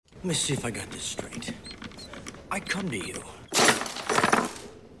Let me see if I got this straight. I come to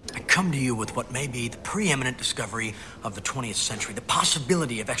you with what may be the preeminent discovery of the 20th century, the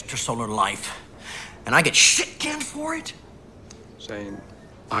possibility of extrasolar life. And I get shit canned for it? Zane,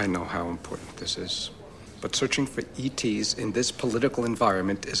 I know how important this is. But searching for ETs in this political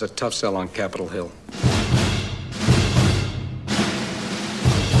environment is a tough sell on Capitol Hill.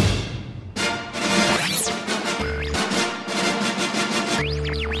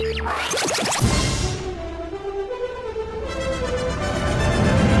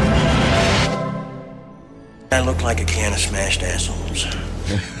 I look like a can of smashed assholes.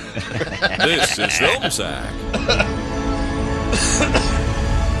 This is Film Sack.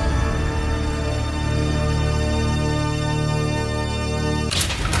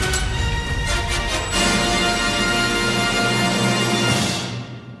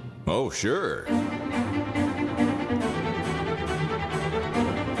 Oh, sure.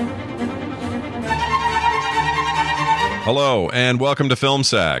 Hello, and welcome to Film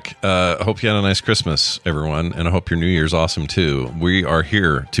Sack. I hope you had a nice Christmas, everyone, and I hope your New Year's awesome, too. We are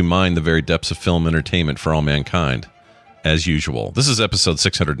here to mine the very depths of film entertainment for all mankind, as usual. This is episode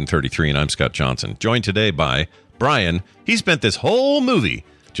 633, and I'm Scott Johnson, joined today by Brian. He spent this whole movie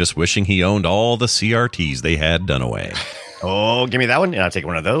just wishing he owned all the CRTs they had done away. Oh, give me that one, and I'll take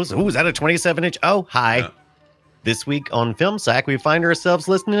one of those. Ooh, is that a 27-inch? Oh, hi. Yeah. This week on Film Sack, we find ourselves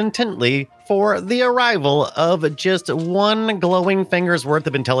listening intently for the arrival of just one glowing finger's worth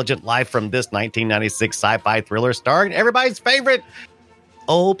of intelligent life from this 1996 sci-fi thriller starring everybody's favorite.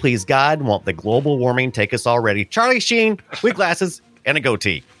 Oh, please God, won't the global warming take us already? Charlie Sheen with glasses and a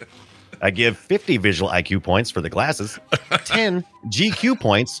goatee. I give 50 visual IQ points for the glasses, 10 GQ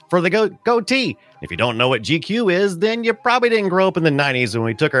points for the goatee. If you don't know what GQ is, then you probably didn't grow up in the 90s when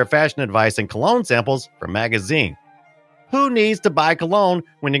we took our fashion advice and cologne samples from magazine. Who needs to buy cologne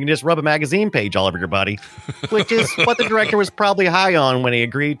when you can just rub a magazine page all over your body? Which is what the director was probably high on when he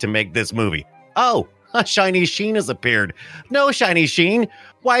agreed to make this movie. Oh, a shiny Sheen has appeared. No, shiny Sheen.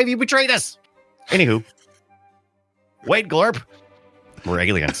 Why have you betrayed us? Anywho. Wait, Glorp. We're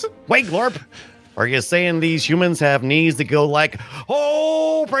aliens. Wait, Glorp. Are you saying these humans have knees that go like,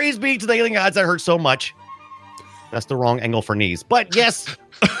 oh, praise be to the alien gods that hurt so much? That's the wrong angle for knees. But yes,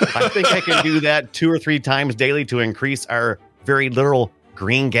 I think I can do that 2 or 3 times daily to increase our very literal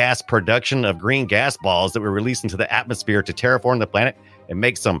green gas production of green gas balls that we release into the atmosphere to terraform the planet and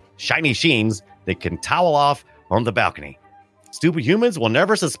make some shiny Sheens that can towel off on the balcony. Stupid humans will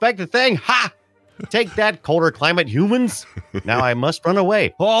never suspect a thing. Ha! Take that, colder climate humans. Now I must run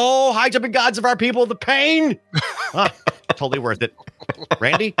away. Oh, high jumping gods of our people, the pain. Totally worth it.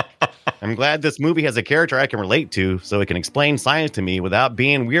 Randy, I'm glad this movie has a character I can relate to so it can explain science to me without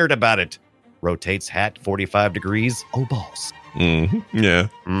being weird about it. Rotates hat 45 degrees. Oh, balls. Mm-hmm. Yeah.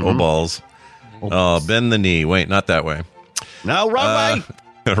 Mm-hmm. Oh, balls. Oh, bend the knee. Wait, not that way. No, wrong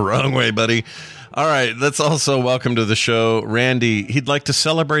way. Wrong way, buddy. All right, let's also welcome to the show Randy. He'd like to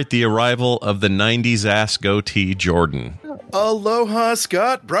celebrate the arrival of the 90s ass goatee Jordan. Aloha,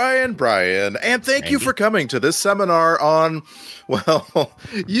 Scott, Brian, and thank you for coming to this seminar on, well,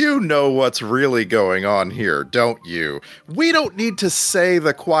 you know what's really going on here, don't you? We don't need to say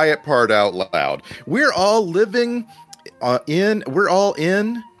the quiet part out loud. We're all living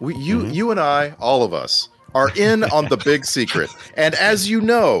you and I, all of us, are in on the big secret. And as you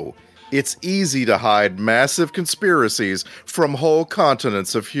know, it's easy to hide massive conspiracies from whole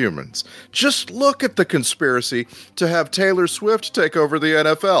continents of humans. Just look at the conspiracy to have Taylor Swift take over the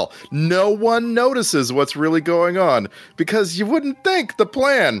NFL. No one notices what's really going on because you wouldn't think the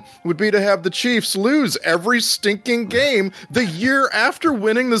plan would be to have the Chiefs lose every stinking game the year after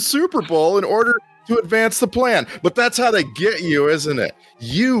winning the Super Bowl in order to advance the plan. But that's how they get you, isn't it?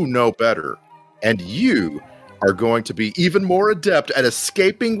 You know better. And you are going to be even more adept at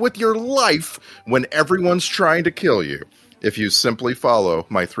escaping with your life when everyone's trying to kill you if you simply follow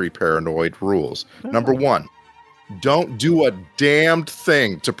my 3 paranoid rules. Number 1, don't do a damned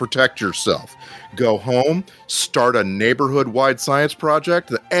thing to protect yourself. Go home, start a neighborhood-wide science project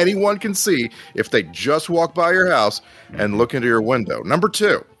that anyone can see if they just walk by your house and look into your window. Number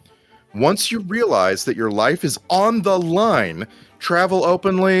 2, once you realize that your life is on the line, travel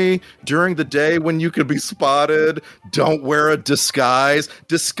openly during the day when you could be spotted. Don't wear a disguise.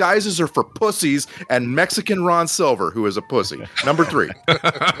 Disguises are for pussies and Mexican Ron Silver, who is a pussy. Number 3.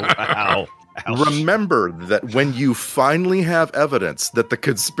 Wow. Remember that when you finally have evidence that the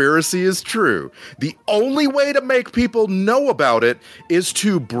conspiracy is true, the only way to make people know about it is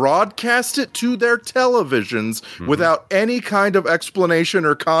to broadcast it to their televisions without any kind of explanation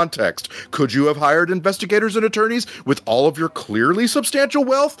or context. Could you have hired investigators and attorneys with all of your clearly substantial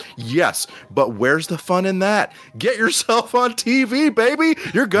wealth? Yes, but where's the fun in that? Get yourself on TV, baby.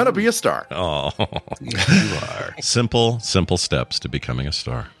 You're gonna be a star. Oh, you are. Simple steps to becoming a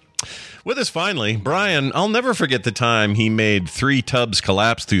star. With us finally, Brian. I'll never forget the time he made 3 tubs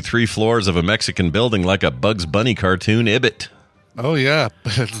collapse through 3 floors of a Mexican building like a Bugs Bunny cartoon Ibit. Oh, yeah.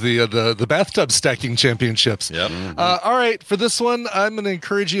 The bathtub stacking championships. Yep. All right. For this one, I'm going to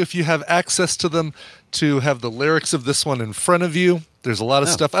encourage you, if you have access to them, to have the lyrics of this one in front of you. There's a lot of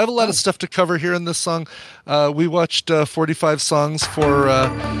stuff. I have a lot of stuff to cover here in this song. We watched 45 songs for...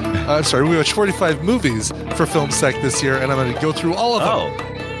 we watched 45 movies for FilmSack this year, and I'm going to go through all of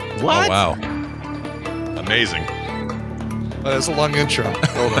them. What? Oh, wow. Amazing. That's a long intro.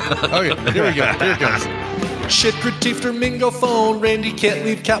 Hold on. Okay, here we go. Here it goes. Shit, critique for Mingo phone. Randy can't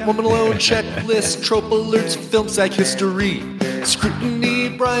leave Catwoman alone. Checklist, trope alerts, FilmSack history. Scrutiny,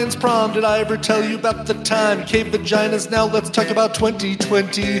 Brian's prom. Did I ever tell you about the time? Cave vaginas. Now let's talk about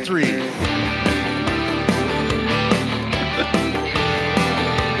 2023.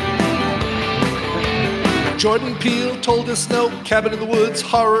 Jordan Peele told us no, Cabin in the Woods,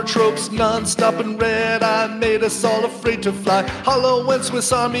 horror tropes, non-stop and red. I made us all afraid to fly. Hollow and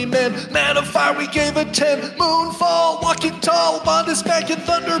Swiss Army Men, Man of Fire, we gave a 10. Moonfall, Walking Tall, Bond is back in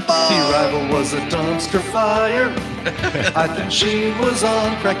Thunderball. The Arrival was a dumpster fire. I think she was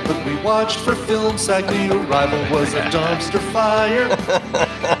on crack, but we watched for FilmSack. The Arrival was a dumpster fire.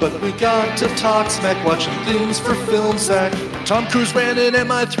 But we got to talk smack, watching things for FilmSack. Tom Cruise ran in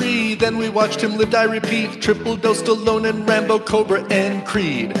MI3, then we watched him live, die, repeat. Triple dosed Stallone and Rambo, Cobra and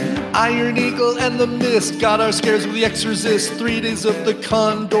Creed. Iron Eagle and The Mist got our scares with The Exorcist. 3 Days of the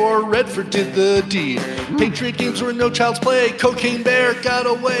Condor, Redford did the deed. Patriot Games were no child's play. Cocaine Bear got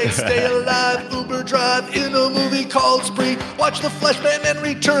away. Stay Alive, Uber Drive in a movie called Spree. Watch The Flash, Batman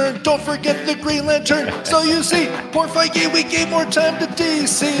Return. Don't forget the Green Lantern. So you see, poor Feige, we gave more time to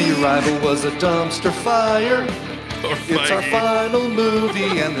DC. The Arrival was a dumpster fire. It's our final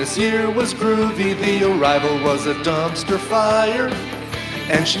movie, and this year was groovy. The Arrival was a dumpster fire,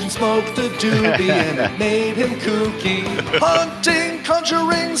 and she smoked a doobie, and it made him kooky. Haunting,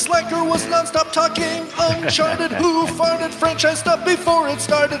 Conjuring, Slacker was non-stop talking. Uncharted, Who Farted, franchise stuff before it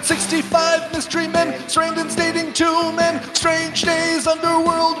started. 65 Mystery Men, Sarandon's dating 2 men. Strange Days,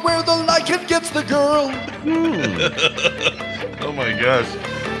 Underworld, where the lycan gets the girl. Oh my gosh.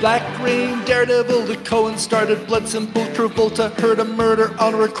 Black Rain, Daredevil, the Coen started. Blood Simple, Travolta heard a murder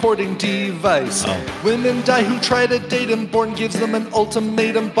on a recording device. Women die who try to date him. Bourne gives them an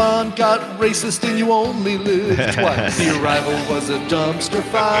ultimatum. Bond got racist and you only live twice. The Arrival was a dumpster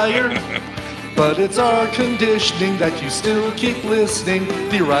fire, but it's our conditioning that you still keep listening.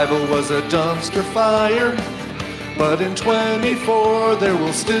 The Arrival was a dumpster fire, but in 24 there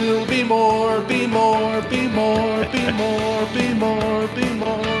will still be more, be more, be more, be more, be more, be more, be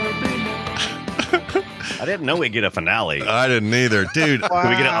more. I didn't know we'd get a finale. I didn't either. Dude. Can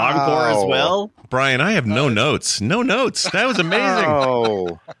we get an encore as well? Brian, I have no notes. No notes. That was amazing.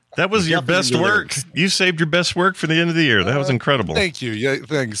 Oh. That was your best work. You saved your best work for the end of the year. That was incredible. Thank you. Yeah,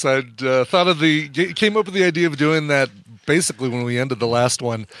 thanks. I'd came up with the idea of doing that basically when we ended the last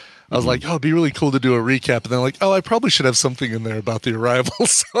one. I was like, oh, it'd be really cool to do a recap. And then like, oh, I probably should have something in there about the Arrival.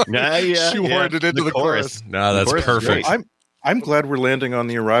 So shoehorned it into the chorus. No, that's perfect. I'm glad we're landing on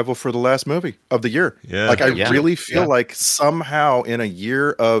The Arrival for the last movie of the year. Yeah. Like, I really feel like somehow in a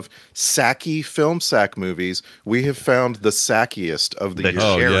year of sacky FilmSack movies, we have found the sackiest of the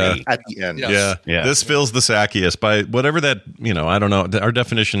year at the end. Yeah. This feels the sackiest by whatever that, I don't know. Our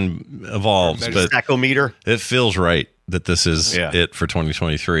definition evolves, but Sackometer. It feels right that this is it for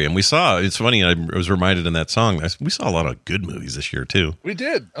 2023. And we saw, it's funny, I was reminded in that song, we saw a lot of good movies this year too. We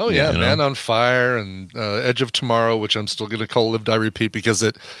did. Oh yeah, Man on Fire and Edge of Tomorrow, which I'm still going to call Live, Die, Repeat because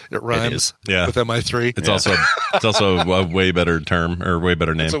it rhymes with MI3. It's also a way better term or way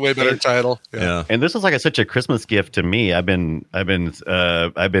better name. It's a way better title. Yeah. And this is like such a Christmas gift to me. I've been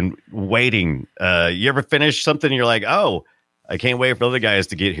waiting. You ever finish something and you're like, oh, I can't wait for the other guys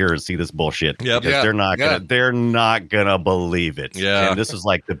to get here and see this bullshit. Yep. Because they're not gonna believe it. Yeah. And this was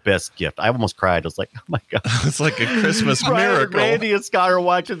like the best gift. I almost cried. I was like, oh my God. It's like a Christmas Brian, miracle. Randy and Scott are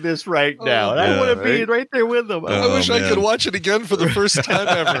watching this right now. And I want to be right there with them. I wish I man. could watch it again for the first time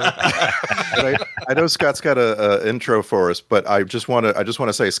ever. Right? I know Scott's got a intro for us, but I just want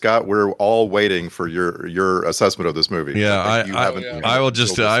to say, Scott, we're all waiting for your assessment of this movie. Yeah, You I haven't- will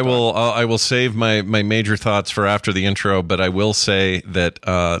just I will save my major thoughts for after the intro, but I will say that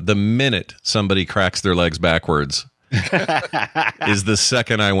the minute somebody cracks their legs backwards is the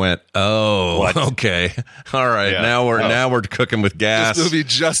second I went, oh, okay, all right, Yeah. now we're cooking with gas. This movie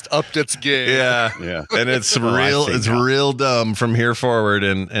just upped its game. Yeah, Yeah. and it's I see it's now. real dumb from here forward,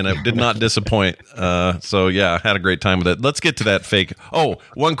 and it did not disappoint. So yeah, I had a great time with it. Let's get to that fake. Oh,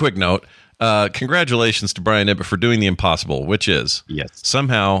 one quick note. Congratulations to Brian Ibbott for doing the impossible, which is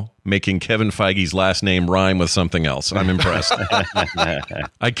somehow making Kevin Feige's last name rhyme with something else. I'm impressed.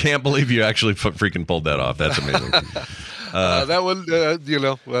 I can't believe you actually freaking pulled that off. That's amazing. That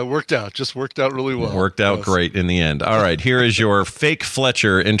one, worked out. Just worked out really well. Worked out Yes. great in the end. All right, here is your fake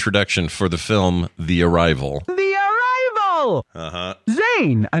Fletcher introduction for the film The Arrival. The Arrival!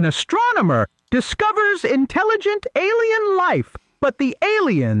 Zane, an astronomer, discovers intelligent alien life, but the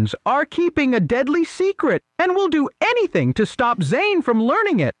aliens are keeping a deadly secret and will do anything to stop Zane from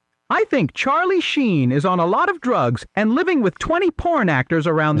learning it. I think Charlie Sheen is on a lot of drugs and living with 20 porn actors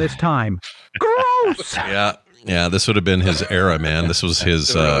around this time. Gross! Yeah, this would have been his era, man. This was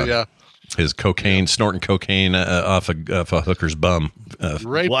his his cocaine, snorting cocaine off a hooker's bum.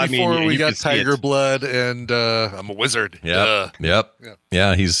 Right Well, I mean, before we you got could see Tiger it. Blood and I'm a Wizard. Yep.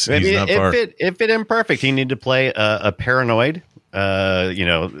 Yeah, he's Maybe not far. it fit in perfect. He needed to play a paranoid,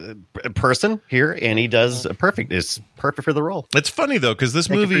 person here, and he does perfect. It's perfect for the role. It's funny though, because this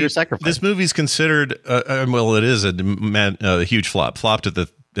Thank you for movie, your sacrifice. this movie's considered well, it is a huge flop. Flopped at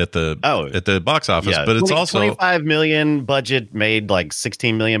the box office, but it's also 25 million budget, made like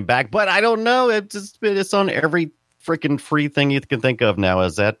 16 million back. But I don't know. It's on every freaking free thing you can think of now.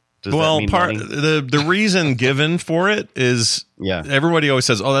 Does that mean money? the reason given for it is everybody always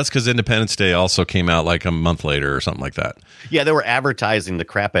says, oh, that's because Independence Day also came out like a month later or something like that. Yeah, they were advertising the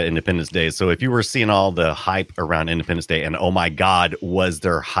crap at Independence Day. So if you were seeing all the hype around Independence Day, and oh my God, was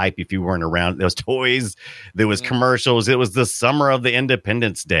there hype if you weren't around? There was toys, there was commercials. It was the summer of the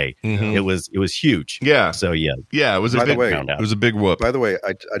Independence Day. Mhm. It was huge. Yeah. So yeah, it was By the way, it was a big whoop. By the way,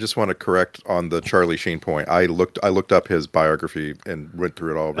 I just want to correct on the Charlie Sheen point. I looked up his biography and went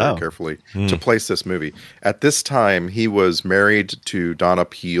through it all very carefully to place this movie. At this time, he was married to Donna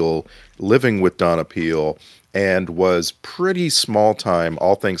Peel, living with Donna Peel, and was pretty small time,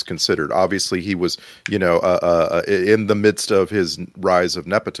 all things considered. Obviously, he was, in the midst of his rise of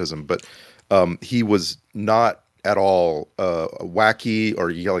nepotism, but he was not at all wacky, or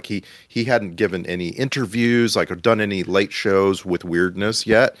he hadn't given any interviews, or done any late shows with weirdness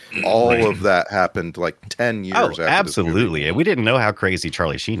yet. All of that happened like 10 years after absolutely. this movie. We didn't know how crazy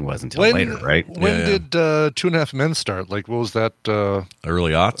Charlie Sheen was until later, right? When did 2.5 Men start? Like, what was that?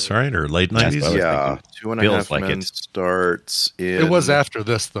 Early aughts, right? Or late 90s? Yeah, 2.5 Men starts in... It was after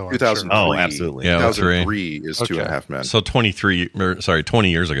this, though. 2003. Oh, absolutely. Yeah, 2003 is 2.5 Men. So 20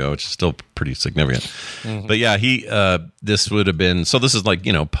 years ago, which is still pretty significant. But yeah, this would have been, so this is like,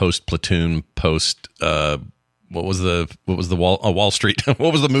 post Platoon, post what was the Wall Street?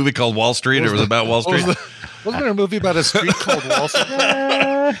 What was the movie called? Wall Street? It was about Wall Street. Wasn't there a movie about a street called Wall Street?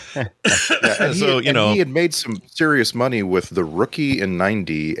 He had made some serious money with The Rookie in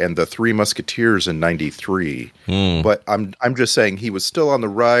 90 and The Three Musketeers in 93. But I'm just saying he was still on the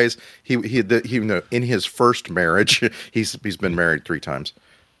rise. He in his first marriage, he's been married 3 times.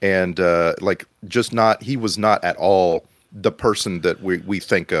 And he was not at all the person that we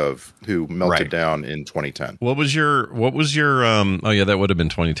think of who melted down in 2010. What was your that would have been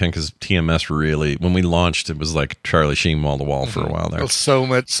 2010, because TMS really, when we launched, it was like Charlie Sheen wall to wall for a while there. So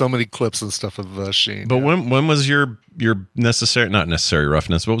many clips and stuff of Sheen. But when was your not necessary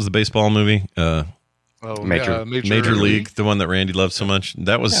roughness? What was the baseball movie? Major League, the one that Randy loved so much.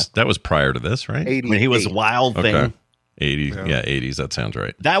 That was prior to this, right? 80. When he was Wild Thing. Okay. 80s, 80s. That sounds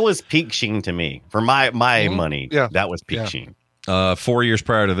right. That was peak Sheen to me. For my money, that was peak Sheen. 4 years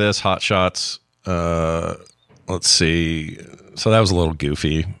prior to this, Hot Shots. Let's see. So that was a little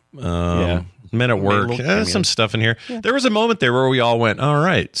goofy. Men at Work. There's some stuff in here. Yeah. There was a moment there where we all went, all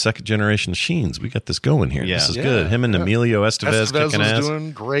right, second generation Sheens. We got this going here. This is good. Him and Emilio Estevez kicking was ass.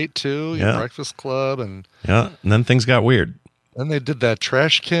 Doing great too. Breakfast Club. And then things got weird. And they did that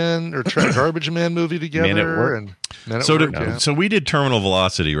Trash Can or Garbage Man movie together. Men at Work. And Men at Work, So we did Terminal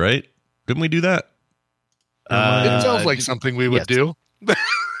Velocity, right? Didn't we do that? It sounds like something we would do.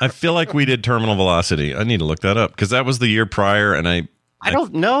 I feel like we did Terminal Velocity. I need to look that up because that was the year prior, and I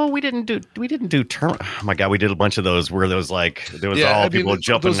don't know. We didn't do Oh my god, we did a bunch of those where there was all people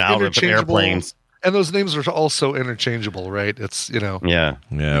jumping out of airplanes. And those names are also interchangeable, right? It's Yeah.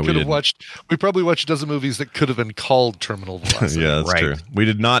 We probably watched a dozen movies that could have been called Terminal Velocity. Yeah, that's true. We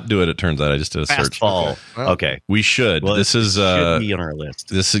did not do it. It turns out I just did a search. Fastball. Okay. We should. Well, this should be on our list.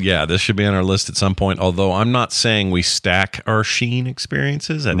 This should be on our list at some point. Although I'm not saying we stack our Sheen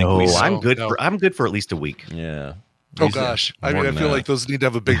experiences. I think I'm good for at least a week. Yeah. Oh gosh, I feel like those need to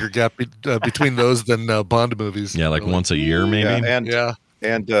have a bigger gap between those than Bond movies. Yeah, like once a year, maybe.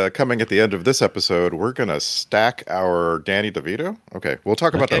 And coming at the end of this episode, we're going to stack our Danny DeVito. Okay, we'll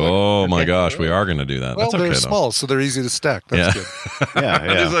talk about that later. Oh my gosh, we are going to do that. Well, that's okay, they're small, so they're easy to stack. That's good. Yeah.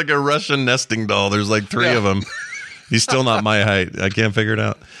 There's like a Russian nesting doll. There's like 3 of them. He's still not my height. I can't figure it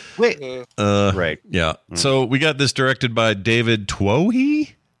out. Wait. Right. Yeah. So we got this directed by David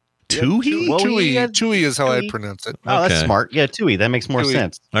Twohy. Twohy is how I pronounce it. Oh, that's smart. Yeah, Twohy. That makes more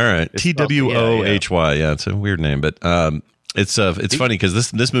sense. All right. Twohy. Yeah, it's a weird name, but it's funny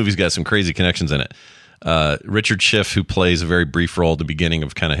because this movie's got some crazy connections in it. Richard Schiff, who plays a very brief role at the beginning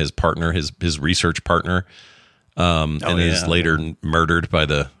of kind of his partner, his research partner, is later murdered by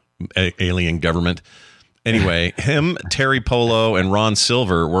the alien government. Anyway, him, Terry Polo, and Ron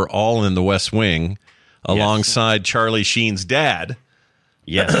Silver were all in The West Wing alongside Charlie Sheen's dad.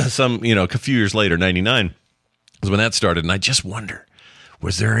 Yes. A few years later, 1999 was when that started. And I just wonder,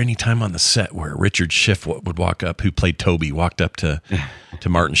 was there any time on the set where Richard Schiff would walk up, who played Toby, walked up to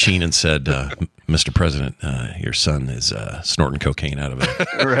Martin Sheen and said, Mr. President, your son is snorting cocaine out of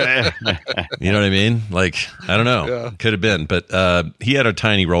it. Right. You know what I mean? Like, I don't know. Yeah. Could have been. But he had a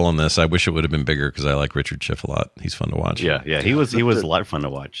tiny role in this. I wish it would have been bigger because I like Richard Schiff a lot. He's fun to watch. Yeah. He was a lot of fun to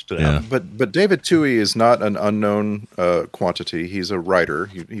watch. Yeah. But David Twohy is not an unknown quantity. He's a writer.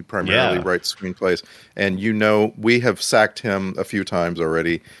 He primarily writes screenplays. And we have sacked him a few times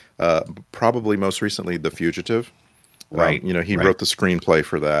already. Probably most recently, The Fugitive. Right. He wrote the screenplay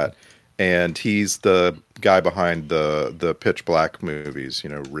for that. And he's the guy behind the Pitch Black movies,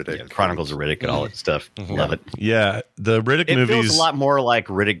 Riddick. Chronicles of Riddick and all that stuff. Mm-hmm. Love it. Yeah, the Riddick movies. It feels a lot more like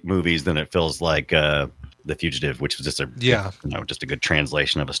Riddick movies than it feels like The Fugitive, which was just just a good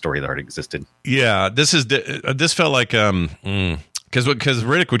translation of a story that already existed. Yeah, this felt like because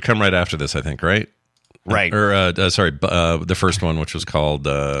Riddick would come right after this, I think, right? Right. Or the first one, which was called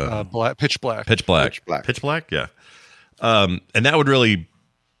Pitch Black. Pitch Black. Yeah. And that would really,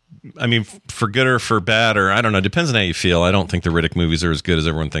 I mean, for good or for bad, or I don't know, depends on how you feel. I don't think the Riddick movies are as good as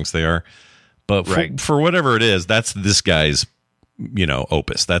everyone thinks they are. But for whatever it is, that's this guy's,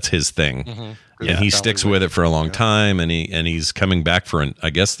 opus. That's his thing. Mm-hmm. And he sticks with it for a long time. And he's coming back for I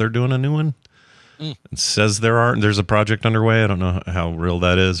guess they're doing a new one. It says there's a project underway. I don't know how real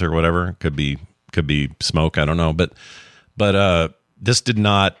that is or whatever. Could be smoke. I don't know. But this did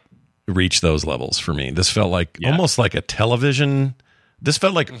not reach those levels for me. This felt like almost like a television. This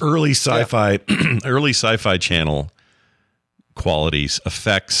felt like early sci-fi, early sci-fi channel qualities,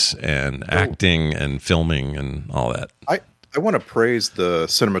 effects and acting and filming and all that. I want to praise the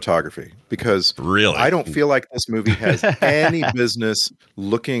cinematography because really, I don't feel like this movie has any business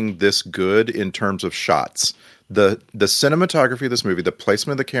looking this good in terms of shots. The cinematography of this movie, the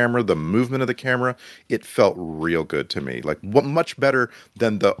placement of the camera, the movement of the camera, it felt real good to me. Like much better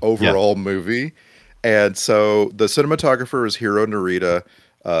than the overall movie. And so the cinematographer is Hiro Narita.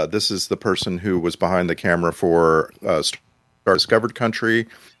 This is the person who was behind the camera for Star Discovered Country.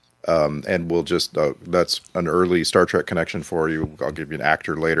 And we'll just that's an early Star Trek connection for you. I'll give you an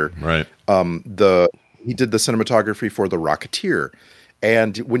actor later. Right. He did the cinematography for The Rocketeer.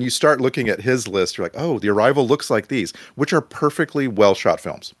 And when you start looking at his list, you're like, oh, The Arrival looks like these, which are perfectly well-shot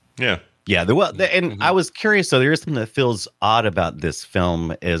films. Yeah. Yeah. I was curious, so there is something that feels odd about this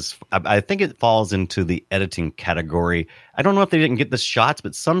film is I think it falls into the editing category. I don't know if they didn't get the shots,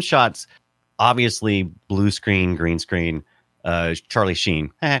 but some shots, obviously blue screen, green screen, Charlie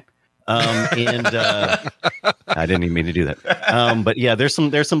Sheen. And I didn't even mean to do that. But yeah, there's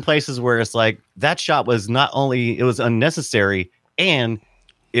some places where it's like that shot was it was unnecessary, and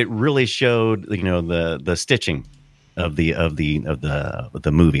it really showed the stitching of the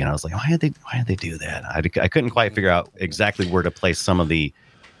movie, and I was like, why did they do that? I couldn't quite figure out exactly where to place some of the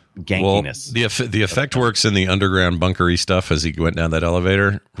gankiness. Well, the effect works in the underground bunkery stuff as he went down that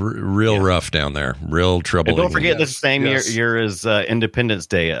elevator. Real rough down there. Real trouble. And don't forget, this same year is Independence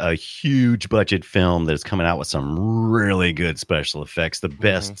Day, a huge budget film that's coming out with some really good special effects, the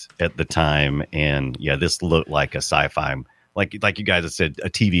best at the time. And yeah, this looked like a sci-fi like you guys have said, a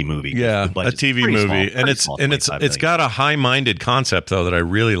TV movie. Yeah, The a budget's TV pretty movie, small, and pretty it's small, and it's 25 got a high-minded concept though that I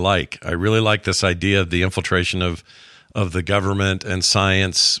really like. I really like this idea of the infiltration of the government and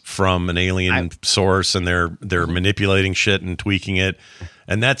science from an alien source, and they're manipulating shit and tweaking it,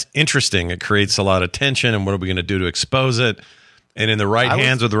 and that's interesting. It creates a lot of tension, and what are we going to do to expose it? And in the right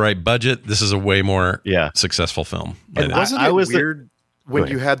hands with the right budget, this is a way more successful film. And wasn't it weird when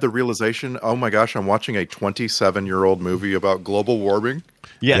you had the realization, oh my gosh, I'm watching a 27-year-old movie about global warming?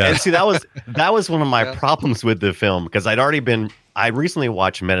 Yeah, and see, that was one of my problems with the film, because I recently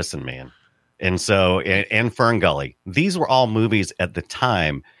watched Medicine Man, and so and Fern Gully. These were all movies at the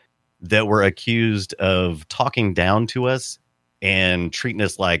time that were accused of talking down to us and treating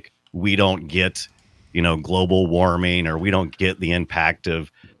us like we don't get, global warming, or we don't get the impact of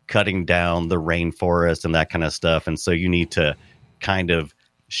cutting down the rainforest and that kind of stuff. And so you need to kind of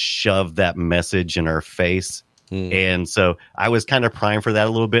shove that message in our face. And so I was kind of primed for that a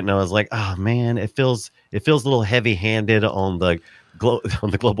little bit, and I was like, oh man, it feels a little heavy-handed on the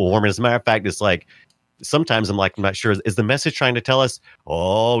global warming. As a matter of fact, it's like sometimes I'm not sure, is the message trying to tell us,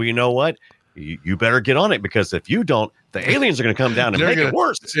 oh, you know what? You better get on it, because if you don't, the aliens are going to come down and make it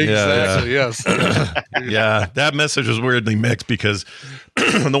worse. Exactly. Yes. Yeah, that message was weirdly mixed, because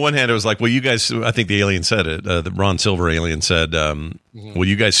on the one hand, it was like, well, you guys, I think the alien said it, the Ron Silver alien said, well,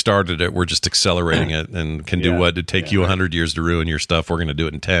 you guys started it. We're just accelerating it, and can do what? It'd take you 100 years to ruin your stuff. We're going to do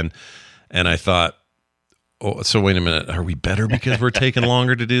it in 10. And I thought, oh, so wait a minute. Are we better because we're taking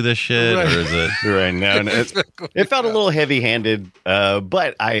longer to do this shit? Or is it right now? It felt a little heavy-handed,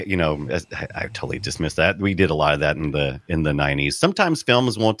 but I totally dismissed that. We did a lot of that in the 90s. Sometimes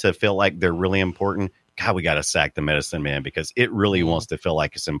films want to feel like they're really important. God, we got to sack the Medicine Man, because it really wants to feel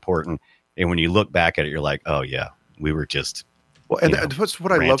like it's important. And when you look back at it, you're like, oh yeah, we were just. Well, and that's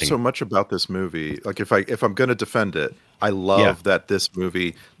what I love so much about this movie. Like, if I'm going to defend it, I love that this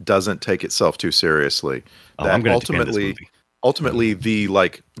movie doesn't take itself too seriously. I'm going to ultimately,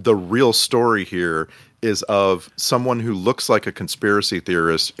 the real story here is of someone who looks like a conspiracy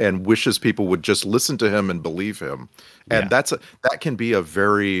theorist and wishes people would just listen to him and believe him. And that can be a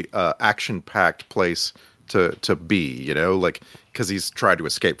very action-packed place to be, because he's trying to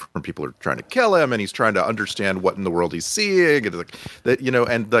escape from people who are trying to kill him, and he's trying to understand what in the world he's seeing, and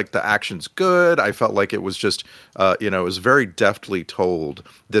the action's good. I felt like it was just, it was very deftly told.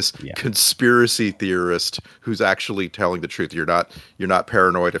 This conspiracy theorist who's actually telling the truth. You're not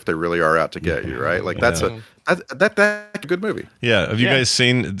paranoid if they really are out to get you, right? Like that's a good movie. Yeah. Have you guys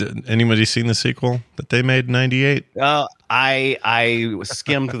anybody seen the sequel that they made in 98? I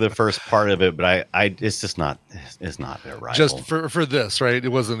skimmed through the first part of it, but it's just not, it's not their rival. Just for this, right? It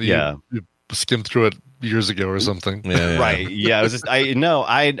wasn't you skimmed through it years ago or something. Right. Yeah. It was just,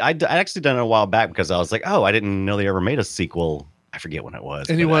 I'd actually done it a while back, because I was like, oh, I didn't know they ever made a sequel. I forget when it was.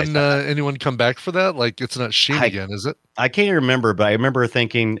 Anyone come back for that? Like, it's not Sheen again, is it? I can't remember, but I remember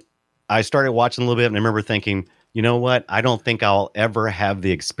thinking, I started watching a little bit, and I remember thinking, you know what? I don't think I'll ever have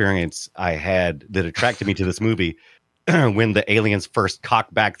the experience I had that attracted me to this movie when the aliens first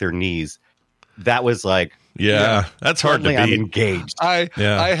cocked back their knees. That was like, that's hard to beat. I'm engaged. I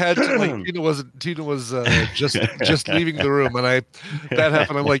had to, like, Tina was just leaving the room, and that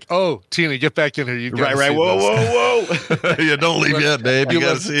happened. I'm like, oh, Tina, get back in here. You got right. Whoa. Yeah, don't leave yet, babe. You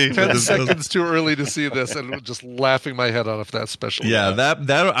got to see. 10 seconds too early to see this, and just laughing my head off that special. Yeah,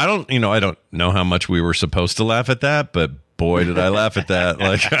 that I don't know how much we were supposed to laugh at that, but boy, did I laugh at that.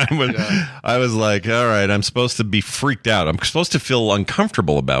 Like, I was like, all right, I'm supposed to be freaked out. I'm supposed to feel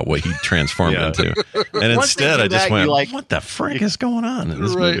uncomfortable about what he transformed into. And instead, I just went, what the frick is going on in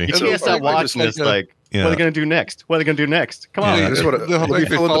this movie? And yes, I watched this, what are they going to do next? What are they going to do next? Come on. Let me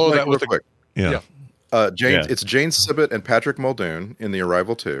follow that with quick. Yeah. It's Jane Sibbett and Patrick Muldoon in The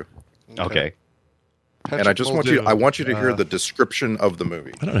Arrival 2. Okay. And I just want you to hear the description of the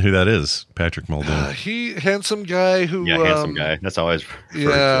movie. I don't know who that is, Patrick Muldoon. Handsome guy who. Yeah, handsome guy. That's how I was.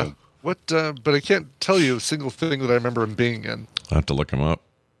 Yeah. What? But I can't tell you a single thing that I remember him being in. I'll have to look him up.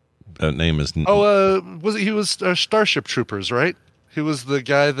 That name is. He was Starship Troopers, right? He was the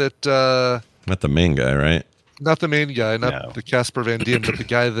guy that. Not the main guy, right? Not the main guy, not the Casper Van Dien, but the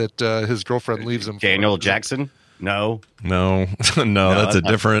guy that his girlfriend leaves him. Daniel Jackson. No, that's a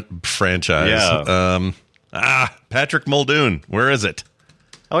different franchise. Yeah. Patrick Muldoon. Where is it?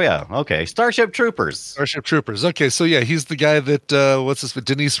 Oh yeah, okay. Starship Troopers. Okay, so yeah, he's the guy that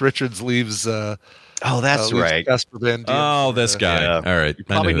Denise Richards leaves. That's right. Casper Van Dien. Oh, this guy. All right, you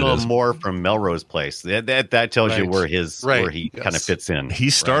probably know him more from Melrose Place. That tells you where he kind of fits in.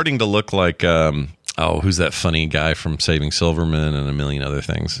 He's starting to look like. Who's that funny guy from Saving Silverman and a million other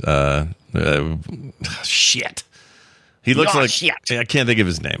things? Shit. He looks like shit. I can't think of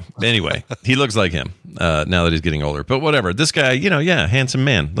his name. Anyway, he looks like him now that he's getting older. But whatever. This guy, handsome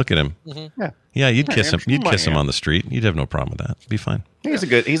man. Look at him. Mm-hmm. Yeah, you'd kiss him. You'd kiss him Yeah. on the street. You'd have no problem with that. Be fine. He's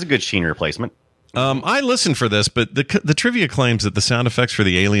a good Sheen replacement. I listened for this, but the trivia claims that the sound effects for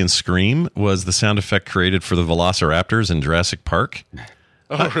the alien scream was the sound effect created for the Velociraptors in Jurassic Park.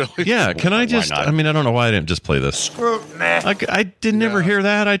 Oh, really? Yeah, can I just? not? I mean, I don't know why I didn't just play this. I did never hear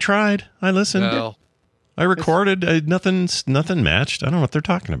that. I tried. I listened. No. I recorded. Nothing matched. I don't know what they're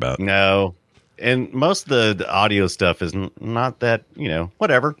talking about. No. And most of the audio stuff is not that,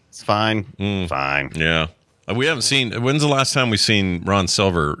 whatever. It's fine. Fine. Yeah. We haven't seen. When's the last time we've seen Ron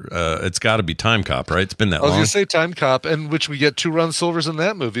Silver? It's got to be Time Cop, right? It's been that I was long. going to say Time Cop, and which we get 2 Ron Silvers in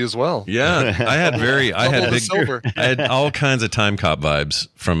that movie as well. Yeah, I had Double the silver. I had all kinds of Time Cop vibes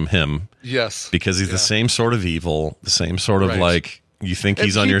from him Yes. because he's the same sort of evil, the same sort of Right. like you think And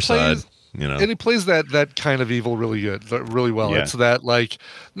he's on he your plays- side. You know, And he plays that kind of evil really really well. Yeah. It's that like,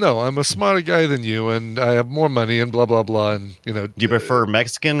 no, I'm a smarter guy than you, and I have more money, and blah blah blah, and Do you prefer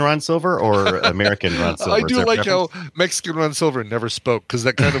Mexican Ron Silver or American Ron Silver? I Is do there like preference? how Mexican Ron Silver never spoke because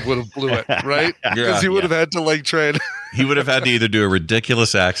that kind of would have blew it, right? Because Yeah. he would have had to like try and he would have had to either do a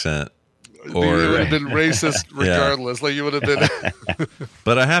ridiculous accent it would or. have been racist Yeah. regardless. Like you would have been.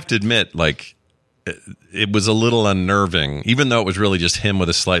 But I have to admit, like, it was a little unnerving, even though it was really just him with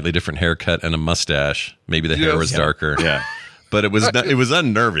a slightly different haircut and a mustache. Maybe the hair Yes. was darker. Yeah. But it was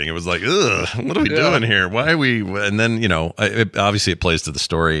unnerving. It was like, ugh, what are we doing here? Why are we? And then obviously it plays to the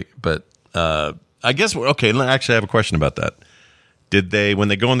story. But I guess okay. Actually, I have a question about that. Did they, when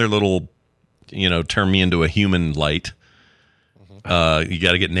they go in their little, turn me into a human light? You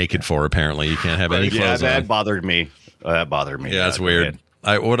got to get naked for. Apparently, you can't have any Yeah, clothes that on. bothered me. That bothered me. Yeah, that's go weird.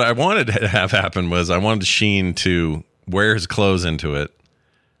 ahead. What I wanted to have happen was I wanted Sheen to wear his clothes into it,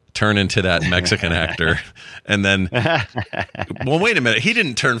 turn into that Mexican actor, and then. Well, wait a minute. He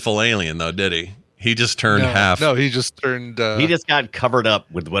didn't turn full alien though, did he? He just turned half. No, he just turned. He just got covered up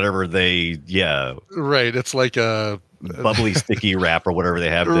with whatever right. It's like a bubbly sticky wrap or whatever they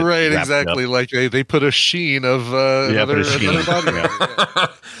have. that right, wraps it up. exactly. Like they put a sheen of Yeah, another, put a sheen. another body. Yeah.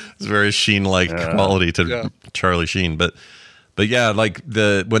 It's very Sheen-like quality to Charlie Sheen, but yeah, like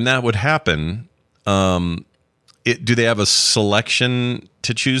when that would happen, do they have a selection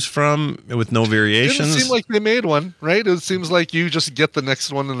to choose from with no It variations? didn't seem like they made one, right? It seems like you just get the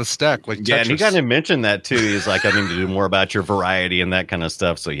next one in the stack, like Yeah, and he Tetris. kind of mentioned that too. He's like, I need to do more about your variety and that kind of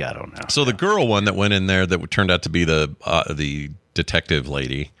stuff. So yeah, I don't know. So the girl one that went in there that turned out to be the detective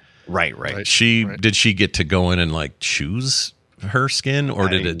lady. Right. Right. Did she get to go in and like choose her skin, or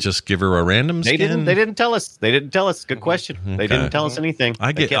did it just give her a random They skin? didn't tell us. Good question. They didn't tell us anything.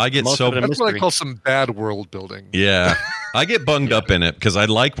 I They get kept most so- of it a That's what I mystery. call some bad world building. Yeah, I get bunged up in it because I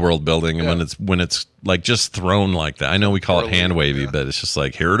like world building, and when it's like just thrown like that. I know we call it hand wavy, but it's just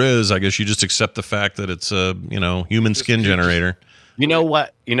like, here it is. I guess you just accept the fact that it's a human skin generator. You know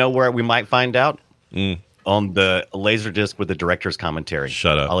what? You know where we might find out? On the Laserdisc with the director's commentary.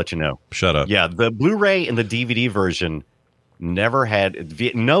 Shut up. I'll let you know. Shut up. Yeah, the Blu-ray and the DVD version never had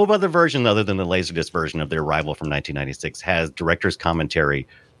no other version other than the Laserdisc version of The Arrival from 1996 has director's commentary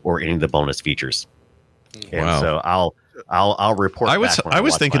or any of the bonus features. And Wow. so I'll report. I was back when I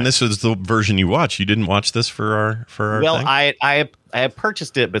was watch thinking mine. this was the version you watched. You didn't watch this for our Well, thing? I have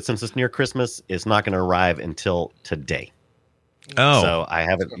purchased it, but since it's near Christmas, it's not going to arrive until today. Oh. So I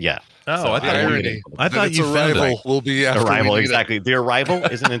haven't yet. Oh, So I thought I you- won't get it. I Then thought its you found arrival it. will be after Arrival, we need exactly. The arrival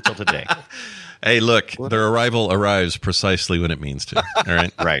isn't until today. Hey, look, their arrival arrives precisely when it means to. All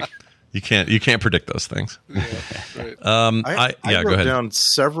right, Right. You can't predict those things. Right. I go wrote ahead. down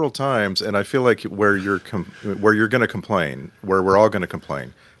several times, and I feel like where you're going to complain, where we're all going to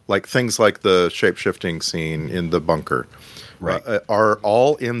complain, like things like the shape-shifting scene in the bunker, Right. are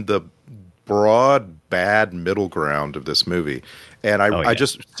all in the broad bad middle ground of this movie. And I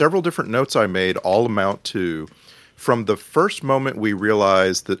just several different notes I made all amount to, from the first moment we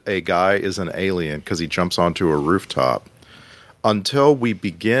realize that a guy is an alien because he jumps onto a rooftop, until we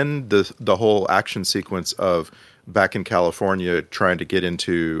begin the whole action sequence of back in California trying to get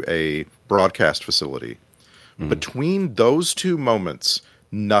into a broadcast facility. Between those two moments,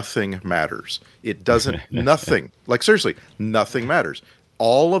 nothing matters. It doesn't, nothing. Like seriously, nothing matters.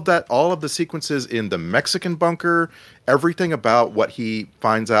 All of the sequences in the Mexican bunker, everything about what he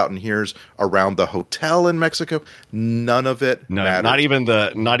finds out and hears around the hotel in Mexico, none of it No, matters. not even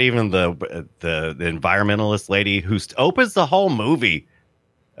the environmentalist lady who opens the whole movie,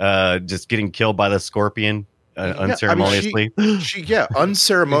 just getting killed by the scorpion unceremoniously. She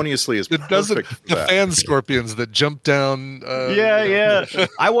unceremoniously is It doesn't. perfect for The that. fan scorpions that jump down. Yeah.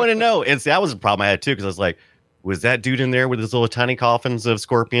 I want to know. And see, that was a problem I had too because I was like, was that dude in there with his little tiny coffins of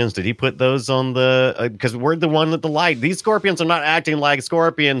scorpions? Did he put those on the? Because we're the one with the light. These scorpions are not acting like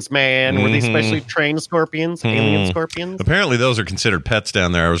scorpions, man. Were they specially trained scorpions, alien scorpions? Apparently, those are considered pets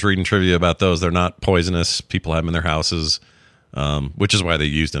down there. I was reading trivia about those. They're not poisonous. People have them in their houses, which is why they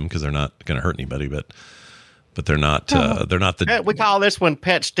use them, because they're not going to hurt anybody. But they're not. They're not the. We call this one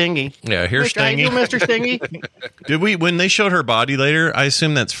Pet Stingy. Yeah, here's Stingy, Mr. Stingy. Did we? When they showed her body later, I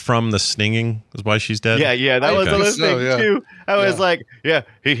assume that's from the stinging. Is why she's dead. Yeah. That was the thing too. I was like,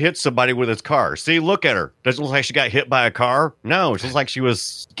 he hit somebody with his car. See, look at her. Doesn't look like she got hit by a car. No, it looks like she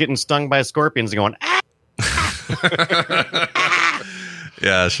was getting stung by scorpions and going.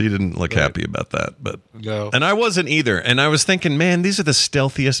 Yeah, she didn't look happy about that, but No. and I wasn't either. And I was thinking, man, these are the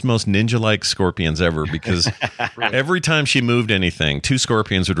stealthiest, most ninja-like scorpions ever, because every time she moved anything, 2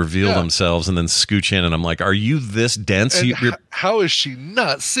 scorpions would reveal themselves and then scooch in, and I'm like, are you this dense? And how is she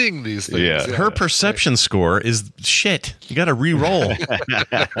not seeing these things? Yeah. Her perception score is shit. You got to re-roll.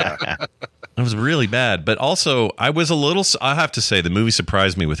 It was really bad, but also I was a little. I have to say, the movie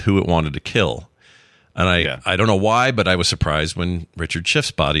surprised me with who it wanted to kill. And I don't know why, but I was surprised when Richard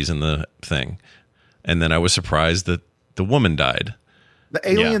Schiff's body's in the thing. And then I was surprised that the woman died. The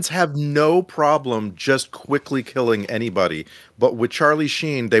aliens have no problem just quickly killing anybody, but with Charlie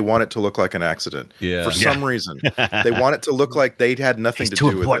Sheen, they want it to look like an accident. Yeah. For some reason. They want it to look like they had nothing to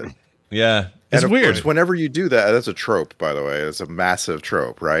do with it. Yeah. And It's of weird. course, whenever you do that, that's a trope, by the way. It's a massive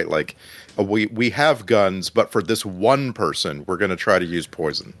trope, right? Like, we have guns, but for this one person, we're going to try to use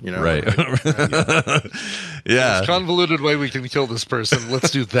poison, you know? Right. Yeah. Most convoluted way we can kill this person.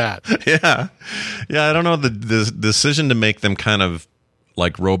 Let's do that. Yeah. Yeah. I don't know. The decision to make them kind of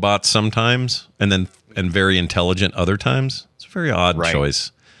like robots sometimes and very intelligent other times. It's a very odd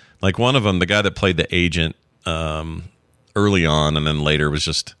choice. Like one of them, the guy that played the agent early on and then later was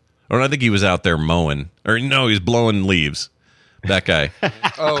just, or I think he was out there mowing, or no, he was blowing leaves. That guy.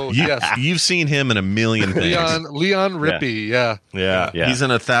 Oh, yes. You've seen him in a million things. Leon Rippey, yeah. He's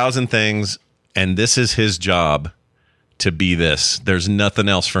in 1,000 things, and this is his job to be this. There's nothing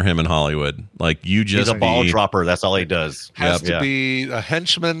else for him in Hollywood. Like, you just He's a ball dropper. That's all he does. Has to be a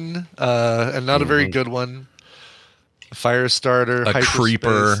henchman, and not a very good one. A fire starter, a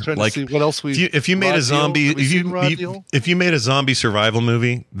creeper. Like, see what else if you made a zombie, if you made a zombie survival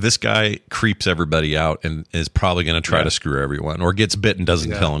movie, this guy creeps everybody out and is probably going to try to screw everyone, or gets bit and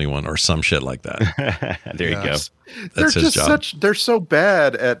doesn't tell anyone, or some shit like that. There you go. That's his job. They're so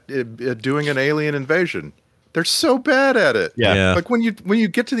bad at doing an alien invasion. They're so bad at it. Yeah. Like when you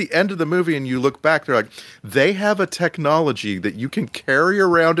get to the end of the movie and you look back, they're like, they have a technology that you can carry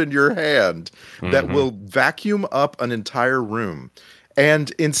around in your hand that will vacuum up an entire room.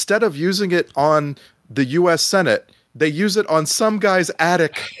 And instead of using it on the U.S. Senate, they use it on some guy's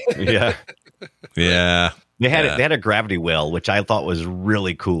attic. Yeah. Yeah. They had a gravity well, which I thought was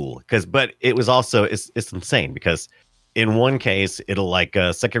really cool. But it was also it's insane because in one case it'll like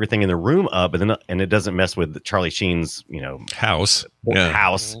suck everything in the room up, and it doesn't mess with Charlie Sheen's house.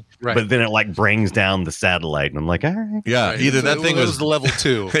 House, right. But then it like brings down the satellite, and I'm like, all right. Yeah, either that thing was the level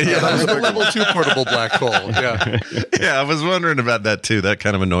 2. That was the level 2 portable black hole. Yeah, yeah. I was wondering about that too. That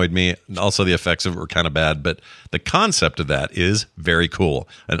kind of annoyed me. Also, the effects of it were kind of bad, but the concept of that is very cool.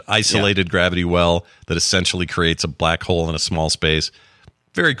 An isolated gravity well that essentially creates a black hole in a small space.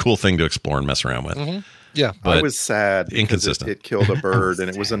 Very cool thing to explore and mess around with. Mm-hmm. Yeah, but I was sad because inconsistent. It killed a bird, and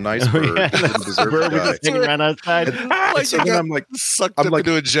it was a nice bird. It didn't deserve to die. Hanging around outside. And so then I'm like, sucked up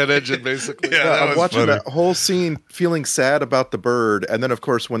into a jet engine, basically. I'm watching that whole scene, feeling sad about the bird, and then of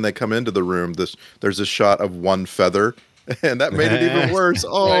course when they come into the room, there's a shot of one feather, and that made it even worse.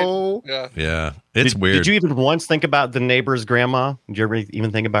 Oh, yeah, it's weird. Did you even once think about the neighbor's grandma? Did you ever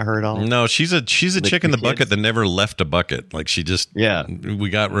even think about her at all? No, she's a chick in the bucket that never left a bucket. Like she just we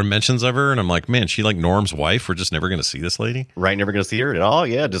got mentions of her, and I'm like, man, she like Norm's wife. We're just never going to see this lady. Right, never going to see her at all.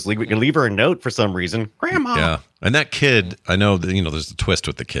 Yeah, just leave her a note for some reason, Grandma. Yeah, and that kid, I know that there's a twist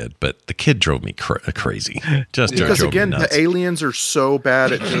with the kid, but the kid drove me crazy. Just because drove again, me nuts. the aliens are so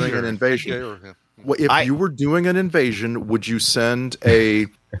bad at doing an invasion. If you were doing an invasion, would you send a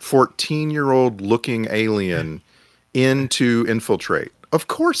 14-year-old looking alien in to infiltrate? Of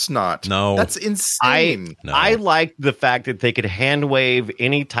course not. No. That's insane. I liked the fact that they could hand wave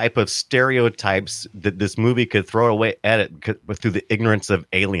any type of stereotypes that this movie could throw away at it through the ignorance of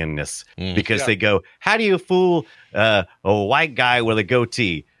alienness. Because they go, how do you fool a white guy with a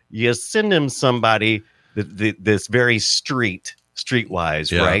goatee? You send him somebody this very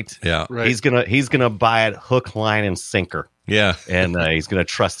streetwise, right? Yeah. Right. He's gonna buy it hook, line, and sinker. Yeah, and he's gonna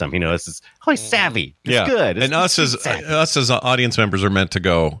trust him. He's savvy. It's good. And us as audience members are meant to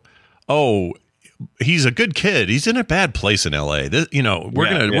go, oh, he's a good kid. He's in a bad place in LA.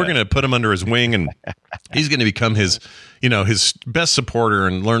 We're gonna put him under his wing, and he's gonna become his best supporter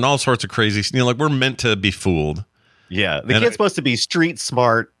and learn all sorts of crazy. We're meant to be fooled. Yeah, the kid's supposed to be street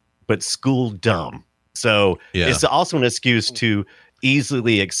smart but school dumb. So it's also an excuse to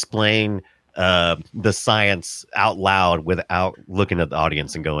easily explain the science out loud without looking at the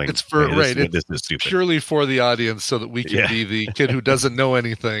audience and going, it's for this is stupid. Purely for the audience so that we can be the kid who doesn't know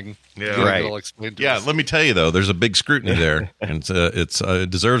anything. It'll explain to us. Let me tell you though, there's a big scrutiny there, and it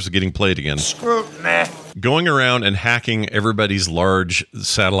deserves getting played again. Scrutiny. Going around and hacking everybody's large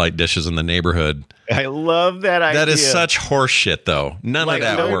satellite dishes in the neighborhood. I love that idea. That is such horse shit, though. None of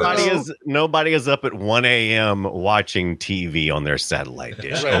that works. Nobody is up at 1 a.m. watching TV on their satellite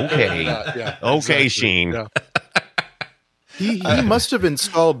dish. Right. Okay. Okay, Exactly. Sheen. Yeah. He must have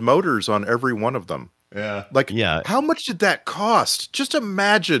installed motors on every one of them. Yeah. How much did that cost? Just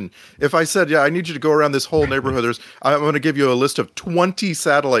imagine if I said, I need you to go around this whole neighborhood. I'm going to give you a list of 20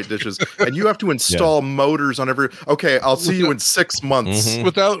 satellite dishes, and you have to install motors on every. Okay, I'll see you in 6 months.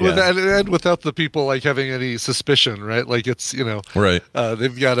 Mm-hmm. Without the people like having any suspicion, right? Like it's right.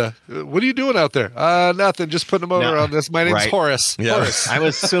 They've got to. What are you doing out there? Nothing. Just putting a motor on this. My name's Horace. Yeah. Horace. I'm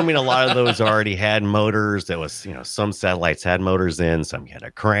assuming a lot of those already had motors. There was, some satellites had motors in, some had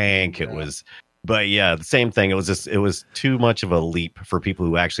a crank. It was. But the same thing. It was too much of a leap for people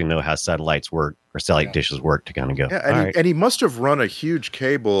who actually know how satellites work or satellite dishes work to kind of go. Yeah, and he must have run a huge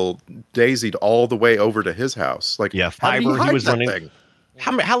cable daisied all the way over to his house. Fiber. He was running. Thing?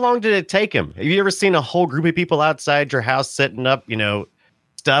 How long did it take him? Have you ever seen a whole group of people outside your house setting up,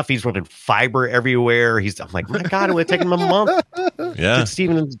 stuff? He's running fiber everywhere. I'm like, my God, it would take him a month. Yeah. To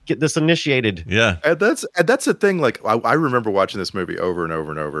even get this initiated. Yeah. And that's the thing. Like I remember watching this movie over and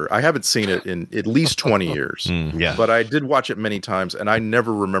over and over. I haven't seen it in at least 20 years. Yeah. But I did watch it many times, and I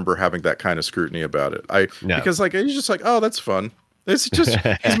never remember having that kind of scrutiny about it. Because he's just like, oh, that's fun. It's just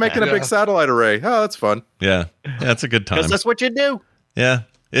he's making a big satellite array. Oh, that's fun. Yeah. That's a good time. Because that's what you do. Yeah.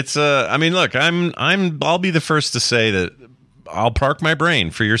 It's look, I'll be the first to say that I'll park my brain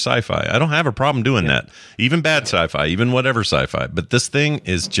for your sci-fi. I don't have a problem doing that. Even bad sci-fi, even whatever sci-fi. But this thing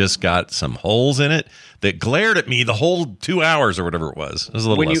is just got some holes in it that glared at me the whole 2 hours or whatever it was. It was a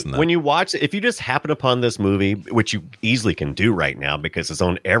little less than that. When you watch it, if you just happen upon this movie, which you easily can do right now because it's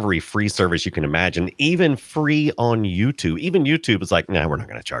on every free service you can imagine, even free on YouTube. Even YouTube is like, nah, we're not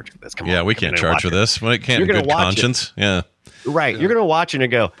going to charge you for this. Come on. Yeah, we can't charge for this. Well, it can't in good conscience. Yeah. Right. You're going to watch it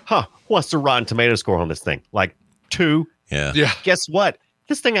and go, what's the Rotten Tomato score on this thing? Like 2. Yeah. Guess what?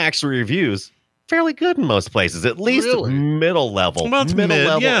 This thing actually reviews fairly good in most places, at least middle level. Well, it's middle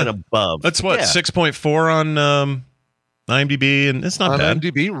level and above. That's 6.4 on IMDb, and it's not bad.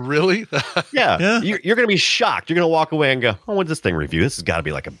 IMDb, really? Yeah. You're going to be shocked. You're going to walk away and go, oh, what's this thing review? This has got to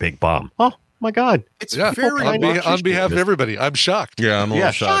be like a big bomb. Oh, my God. It's very on behalf of everybody. I'm shocked. Yeah, I'm a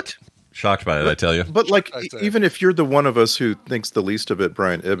little shocked. Shocked by it, I tell you. But even if you're the one of us who thinks the least of it,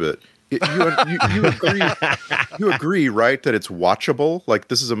 Brian Ibbett, you agree, right, that it's watchable? Like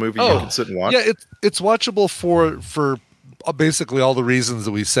this is a movie you can sit and watch. Yeah, it's watchable for basically all the reasons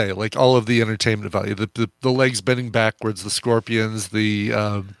that we say, like all of the entertainment value, the legs bending backwards, the scorpions, the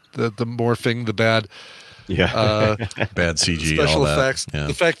morphing, the bad. Yeah, bad CG, special all that. effects. Yeah.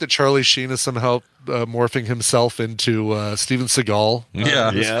 The fact that Charlie Sheen is somehow morphing himself into Steven Seagal.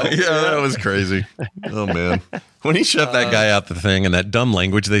 Yeah, that was crazy. Oh man, when he shoved that guy out the thing and that dumb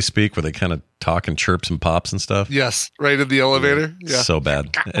language they speak, where they kind of talk and chirps and pops and stuff. Yes, right in the elevator. Yeah, so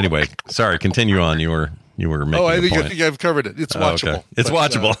bad. Anyway, sorry. Continue on. You were making. I think point. I've covered it. It's watchable. Okay. It's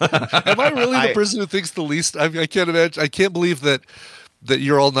watchable. Am I really the person who thinks the least? I can't imagine. I can't believe that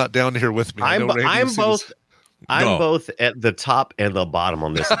you're all not down here with me. I'm both. I'm both at the top and the bottom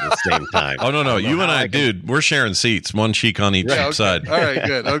on this at the same time. Oh no, you and I, dude, we're sharing seats, one cheek on each side. All right,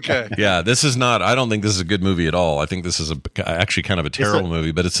 good, okay. Yeah, this is not. I don't think this is a good movie at all. I think this is actually kind of a terrible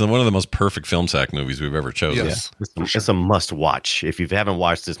movie, but it's one of the most perfect film sack movies we've ever chosen. Yes, it's a must watch if you haven't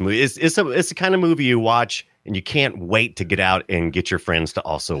watched this movie. It's the kind of movie you watch and you can't wait to get out and get your friends to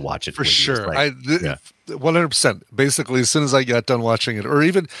also watch it for sure. 100%. Basically, as soon as I got done watching it, or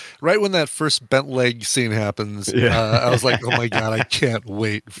even right when that first bent leg scene happens, I was like, "Oh my God, I can't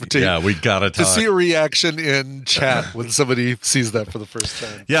wait we gotta talk. to see a reaction in chat when somebody sees that for the first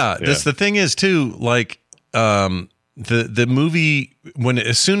time." Yeah, the thing is too, like the movie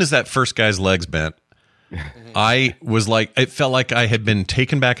as soon as that first guy's legs bent. I was like, it felt like I had been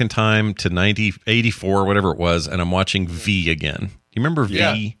taken back in time to 84, whatever it was, and I'm watching V again. You remember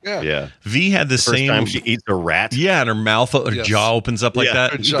V? Yeah. V had the same time she eats a rat. Yeah, and her mouth, her jaw opens up like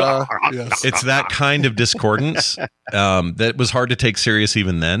that. Her jaw, yes. It's that kind of discordance that was hard to take serious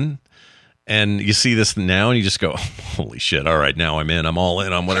even then. And you see this now and you just go, holy shit, all right, now I'm in. I'm all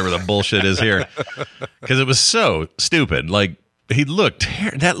in on whatever the bullshit is here. Because it was so stupid. Like, he looked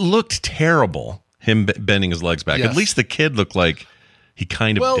terrible, him bending his legs back. Yes. At least the kid looked like he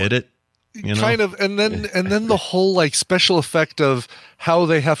kind of did it. You know? Kind of, and then the whole like special effect of how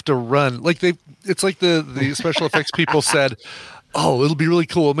they have to run, like it's like the special effects people said, oh, it'll be really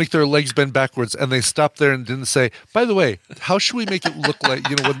cool. We'll make their legs bend backwards, and they stopped there and didn't say, by the way, how should we make it look like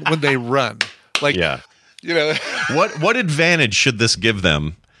when they run? Like, what advantage should this give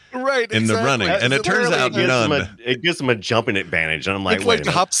them? Right, in the running, and it turns out none. It gives them a jumping advantage, and I'm like, it's like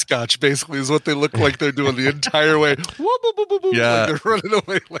hopscotch, basically, is what they look like they're doing the entire way. Yeah, like they're running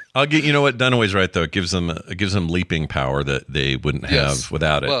away. I'll get. You know what? Dunaway's right though. It gives them leaping power that they wouldn't have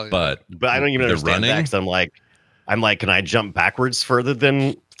without it. Well, but I don't even understand that, 'cause I'm like, can I jump backwards further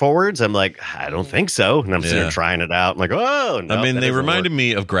than forwards? I'm like, I don't think so. And I'm sitting there trying it out. I'm like, oh, no. I mean, they reminded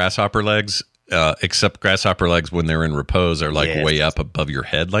me of grasshopper legs. Except grasshopper legs, when they're in repose, are like way up above your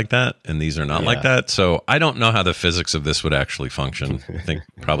head like that, and these are not like that. So I don't know how the physics of this would actually function. I think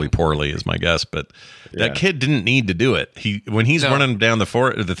probably poorly is my guess, but that kid didn't need to do it. When he's running down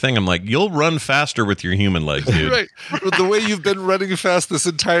the thing, I'm like, you'll run faster with your human legs, dude. Right, the way you've been running fast this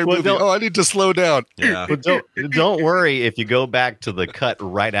entire movie. I need to slow down. Yeah, but don't worry. If you go back to the cut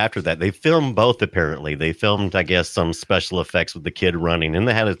right after that, they filmed both. Apparently, they filmed, I guess, some special effects with the kid running, and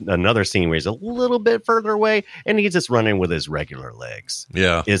they had another scene where he's a little bit further away and he's just running with his regular legs.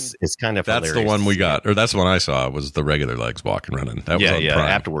 It's kind of that's hilarious. The one we got, or that's the one I saw, was the regular legs walking running. That was on Prime.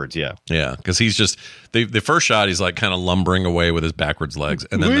 Afterwards, because he's just the first shot he's like kind of lumbering away with his backwards legs,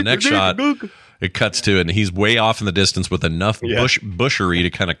 and then the next shot it cuts to it and he's way off in the distance with enough bushery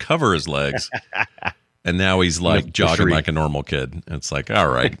to kind of cover his legs. And now he's like jogging like a normal kid. It's like, all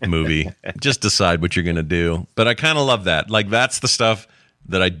right, movie, just decide what you're gonna do. But I kind of love that. Like, that's the stuff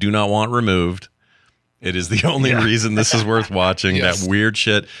that I do not want removed. It is the only reason this is worth watching. That weird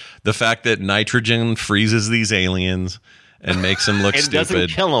shit. The fact that nitrogen freezes these aliens and makes them look stupid. It doesn't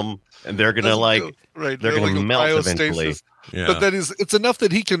kill them. And they're going to they're going to melt eventually. Yeah. But then it's enough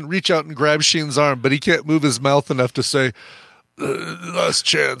that he can reach out and grab Sheen's arm, but he can't move his mouth enough to say, last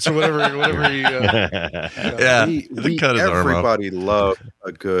chance, or whatever he cut his arm off. Everybody loved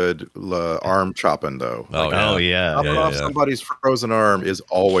a good arm chopping, though. Chopping off somebody's frozen arm is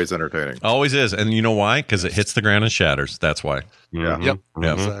always entertaining. Always is. And you know why? Because it hits the ground and shatters. That's why.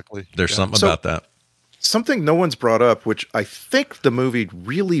 Exactly. There's something about that. Something no one's brought up, which I think the movie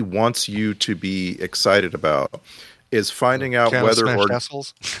really wants you to be excited about, is finding out whether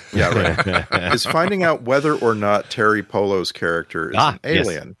is finding out whether or not Terry Polo's character is an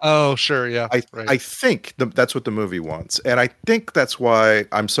alien. Yes. Oh, sure, yeah. I think that's what the movie wants, and I think that's why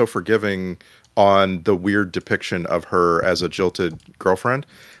I'm so forgiving on the weird depiction of her as a jilted girlfriend,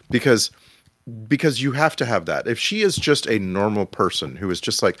 because you have to have that. If she is just a normal person who is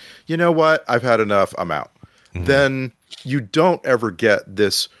just like, you know what, I've had enough, I'm out, then you don't ever get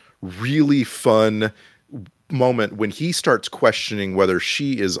this really fun moment when he starts questioning whether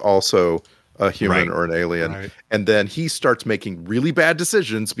she is also a human or an alien, and then he starts making really bad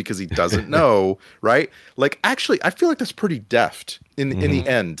decisions because he doesn't know, right? Like, actually, I feel like that's pretty deft in the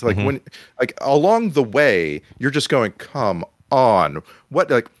end. Like, when, like, along the way, you're just going, come on, what?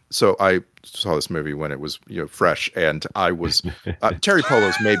 Like, so I saw this movie when it was fresh, and I was Terry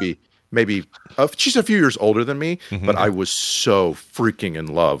Polo's maybe she's a few years older than me, but I was so freaking in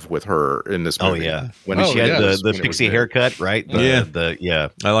love with her in this movie. When she had the pixie haircut, right?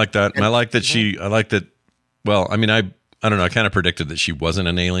 I like that. And I like that. Well, I mean, I don't know. I kind of predicted that she wasn't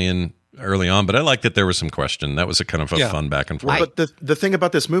an alien early on, but I like that there was some question. That was a kind of a fun back and forth. But the thing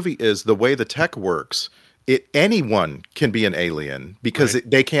about this movie is the way the tech works. Anyone can be an alien because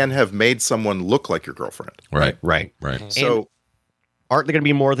they can have made someone look like your girlfriend. Right. So. Aren't there going to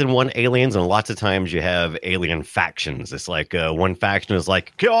be more than one aliens? And lots of times you have alien factions. It's like one faction is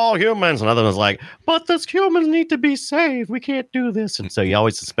like, kill all humans. Another one's like, but those humans need to be saved. We can't do this. And so you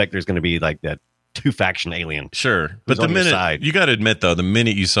always suspect there's going to be like that two-faction alien. Sure. But the minute, you got to admit, though, the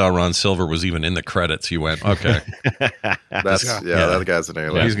minute you saw Ron Silver was even in the credits, you went, okay. That guy's an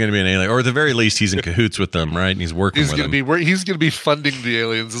alien. He's going to be an alien. Or at the very least, he's in cahoots with them, right? And he's working with them. He's going to be funding the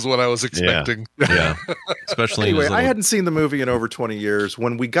aliens is what I was expecting. Yeah. Especially anyway, I hadn't seen the movie in over 20 years.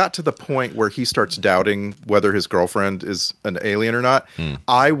 When we got to the point where he starts doubting whether his girlfriend is an alien or not,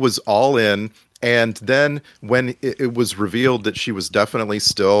 I was all in. And then when it was revealed that she was definitely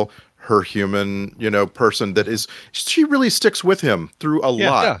still her human, person that is, she really sticks with him through a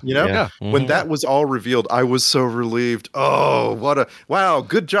lot, Yeah. When that was all revealed, I was so relieved. Oh, wow,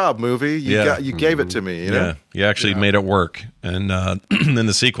 good job, movie. You gave it to me, Yeah, you actually made it work. And in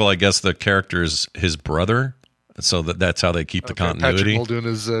the sequel, I guess the character's his brother, so that's how they keep the continuity. Patrick Muldoon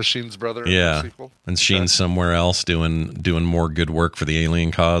is Sheen's brother. Yeah, In the sequel. and Sheen's somewhere else doing more good work for the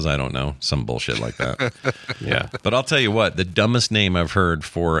alien cause. I don't know, some bullshit like that. Yeah, but I'll tell you what, the dumbest name I've heard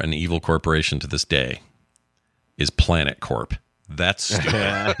for an evil corporation to this day is Planet Corp. That's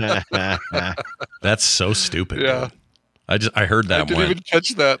stupid. That's so stupid. Yeah. Dude. I heard that I didn't even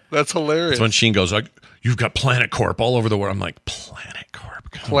catch that. That's hilarious. It's when Sheen goes like, "You've got Planet Corp all over the world." I'm like, Planet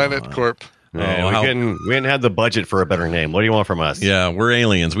Corp. Planet Corp. No, we didn't have the budget for a better name. What do you want from us? Yeah, we're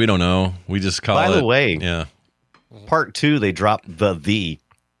aliens. We don't know. We just call it. By the way, yeah. Part 2, they dropped the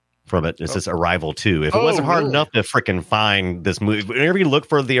from it. It's just Arrival 2. If it wasn't hard enough to freaking find this movie, whenever you look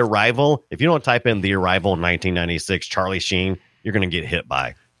for The Arrival, if you don't type in The Arrival 1996 Charlie Sheen, you're going to get hit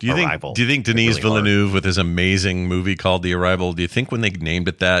by Arrival. Do you think Denis Villeneuve, with his amazing movie called The Arrival, do you think when they named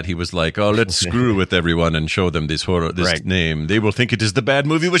it that, he was like, "Oh, let's screw with everyone and show them this name. They will think it is the bad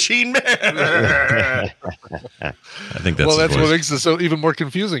movie machine." I think that's what makes it so even more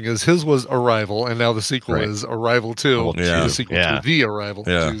confusing. Is his was Arrival, and now the sequel is Arrival 2. Yeah. The sequel to The Arrival.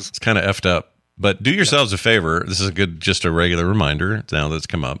 Yeah, it's kind of effed up. But do yourselves a favor. This is just a regular reminder now that it's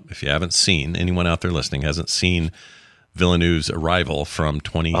come up. If you haven't seen, anyone out there listening hasn't seen Villeneuve's Arrival from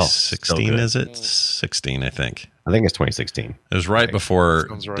 2016, is it? 16, I think. I think it's 2016. It was right before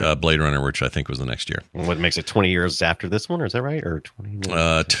right. Blade Runner, which I think was the next year. What makes it 20 years after this one? Or is that right? Or 20?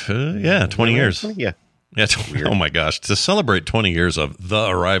 20 years. 20, yeah. Yeah. Oh my gosh! To celebrate 20 years of The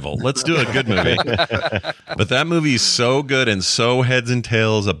Arrival, let's do a good movie. But that movie is so good and so heads and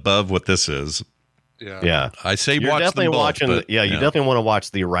tails above what this is. Yeah. I say you're watch definitely them both, watching. but, you definitely want to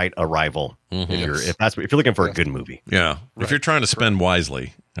watch the right Arrival if you're looking for a good movie. Yeah. If you're trying to spend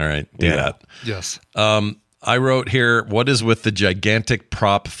wisely, all right, do that. Yes. I wrote here, what is with the gigantic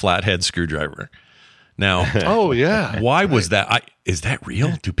prop flathead screwdriver? Now, why was that? Is that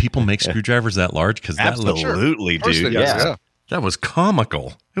real? Do people make screwdrivers that large? Because that absolutely, dude. Yeah, that was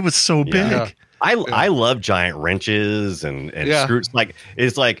comical. It was so big. Yeah. I love giant wrenches and screws.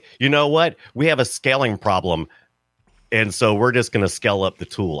 It's like, you know what? We have a scaling problem, and so we're just going to scale up the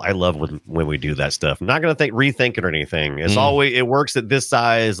tool. I love when we do that stuff. I'm not going to rethink it or anything. It's always, it works at this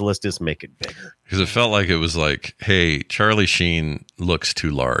size. Let's just make it bigger. Because it felt like it was like, hey, Charlie Sheen looks too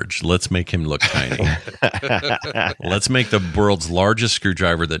large. Let's make him look tiny. Let's make the world's largest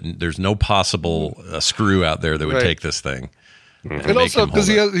screwdriver that there's no possible screw out there that would take this thing. And also because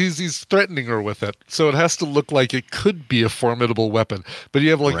he's threatening her with it, so it has to look like it could be a formidable weapon. But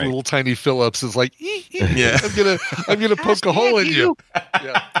you have little tiny Phillips is like, I'm gonna poke a hole in you.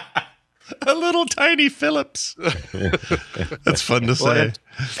 Yeah. A little tiny Phillips. That's fun to say.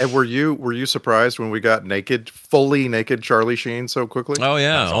 And were you surprised when we got fully naked Charlie Sheen so quickly? Oh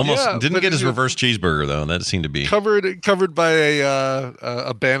yeah, didn't get his reverse cheeseburger though. That seemed to be covered by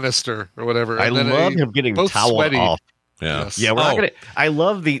a banister or whatever. I love him getting toweled off. Yeah, yes. Yeah. I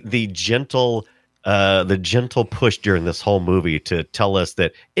love the gentle push during this whole movie to tell us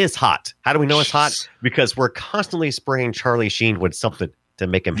that it's hot. How do we know it's hot? Because we're constantly spraying Charlie Sheen with something to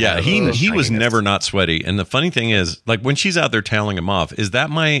make him. Yeah, he was never not sweaty. And the funny thing is, like when she's out there tailing him off,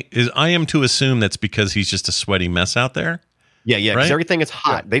 I am to assume that's because he's just a sweaty mess out there. Yeah, because everything is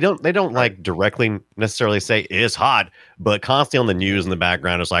hot. Yeah. They don't like directly necessarily say it's hot, but constantly on the news in the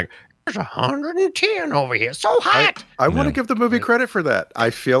background it's like, there's 110 over here. So hot. I want to give the movie credit for that.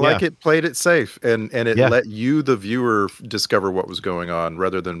 I feel like it played it safe and it let you, the viewer, discover what was going on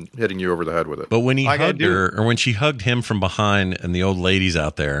rather than hitting you over the head with it. But when he hugged her, or when she hugged him from behind and the old lady's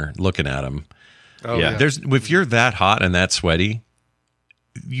out there looking at him, if you're that hot and that sweaty,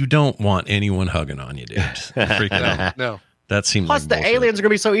 you don't want anyone hugging on you, dude. Freaking out. No. That seems Plus, the aliens are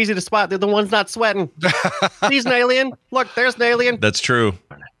going to be so easy to spot. They're the ones not sweating. He's an alien. Look, there's an alien. That's true.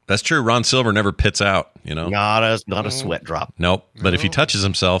 That's true. Ron Silver never pits out, Not a sweat drop. Nope. But if he touches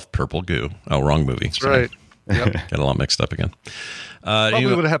himself, purple goo. Oh, wrong movie. That's right. Yep. Got a lot mixed up again. Probably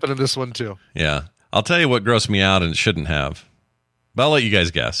would have happened in this one, too. Yeah. I'll tell you what grossed me out and it shouldn't have. But I'll let you guys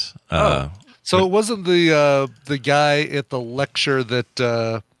guess. So it wasn't the guy at the lecture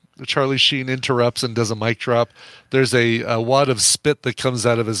that Charlie Sheen interrupts and does a mic drop. There's a wad of spit that comes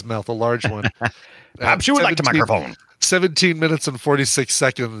out of his mouth, a large one. Perhaps you would like the microphone. 17 minutes and 46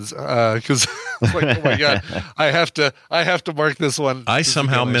 seconds because it's like, oh my god, I have to mark this one. I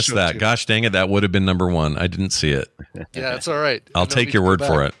somehow missed that. Gosh dang it, that would have been number one. I didn't see it. Yeah, it's all right. I'll take your word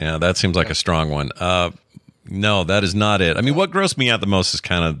for it. Yeah, that seems like a strong one. No, that is not it. I mean, what grossed me out the most is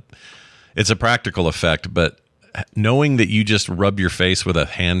it's a practical effect, but knowing that you just rub your face with a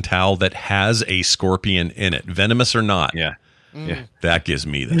hand towel that has a scorpion in it, venomous or not, that gives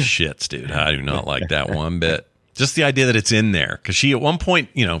me the shits, dude. I do not like that one bit. Just the idea that it's in there, because she at one point,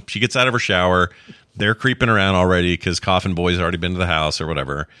 she gets out of her shower, they're creeping around already because Coffin Boy's already been to the house or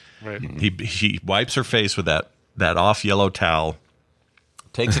whatever. Right. He wipes her face with that off yellow towel.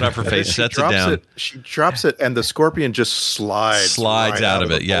 Takes it off her face, sets it down. She drops it, and the scorpion just slides right out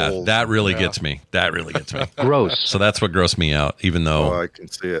of it. Yeah, that really gets me. Gross. So that's what grossed me out, even though I can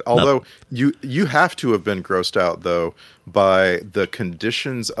see it. Although you have to have been grossed out, though, by the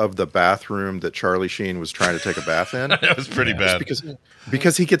conditions of the bathroom that Charlie Sheen was trying to take a bath in. That was pretty bad.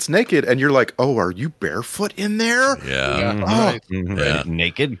 Because he gets naked, and you're like, oh, are you barefoot in there? Yeah. Yeah.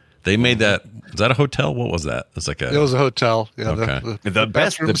 Naked. They made that. Is that a hotel? What was that? It was a hotel. Yeah. Okay. The very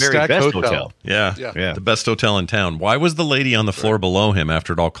best hotel. Yeah. The best hotel in town. Why was the lady on the floor below him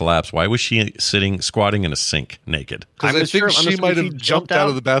after it all collapsed? Why was she squatting in a sink naked? Because I think she might have jumped out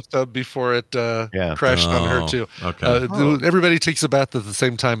of the bathtub before it crashed on her too. Okay. Everybody takes a bath at the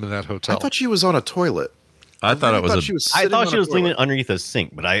same time in that hotel. I thought she was on a toilet. I thought she was leaning underneath a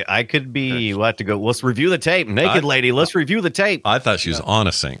sink, but I could be. We'll have to go. Let's review the tape. Naked lady. Let's review the tape. I thought she was on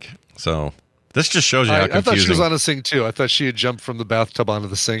a sink. So this just shows you how confusing. I thought she was on a sink too. I thought she had jumped from the bathtub onto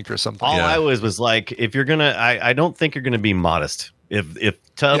the sink or something. All I was like, if you're gonna, I don't think you're gonna be modest. If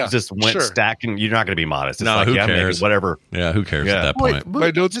tubs just went stacking, you're not gonna be modest. It's no, like, who cares? Maybe, whatever. Yeah, who cares at that point?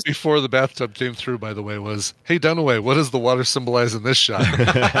 My notes before the bathtub came through, by the way, was, "Hey Dunaway, what does the water symbolize in this shot?" This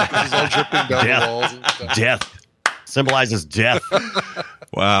is all dripping down the walls. And stuff. Death symbolizes death.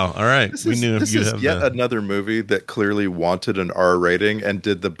 Wow. All right. This is yet another movie that clearly wanted an R rating and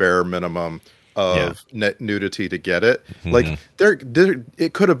did the bare minimum of net nudity to get it. Mm-hmm. Like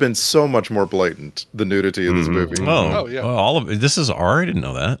it could have been so much more blatant, the nudity in this movie. Oh yeah. Well, all of it. This is R. I didn't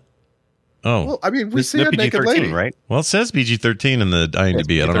know that. Oh, well, I mean, we see a naked lady, right? Well, it says PG-13 in the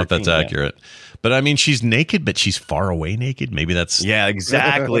IMDb. I don't know if that's accurate, but I mean, she's naked, but she's far away naked. Maybe that's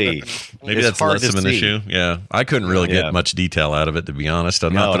exactly. Maybe that's less of an issue. Yeah, I couldn't really get much detail out of it, to be honest.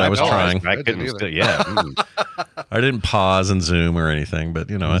 Not that I was trying. I couldn't. I didn't pause and zoom or anything,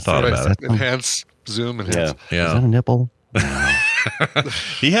 but I thought about it. Enhance, zoom, enhance. Yeah. Is that a nipple?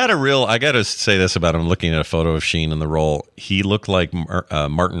 He had a real. I got to say this about him. Looking at a photo of Sheen in the role, he looked like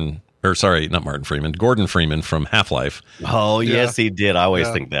Gordon Freeman from Half-Life. Oh, yes, he did. I always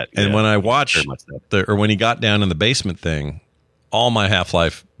think that. And when I watched when he got down in the basement thing, all my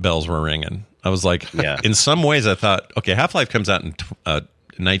Half-Life bells were ringing. I was like, in some ways I thought, okay, Half-Life comes out in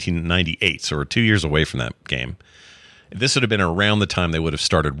 1998, so we're 2 years away from that game. This would have been around the time they would have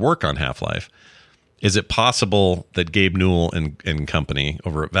started work on Half-Life. Is it possible that Gabe Newell and company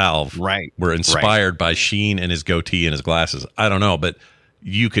over at Valve were inspired by Sheen and his goatee and his glasses? I don't know, but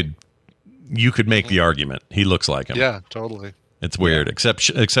you could make the argument. He looks like him. Yeah, totally. It's weird,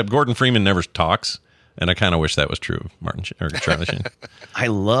 except Gordon Freeman never talks, and I kind of wish that was true of Charlie Sheen. I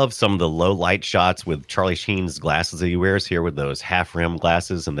love some of the low light shots with Charlie Sheen's glasses that he wears here with those half rim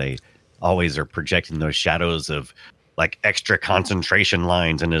glasses, and they always are projecting those shadows of like extra concentration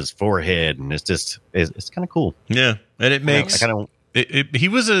lines in his forehead, and it's kind of cool. Yeah, and it makes he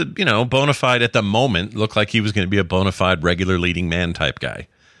was a bona fide at the moment, looked like he was going to be a bona fide regular leading man type guy.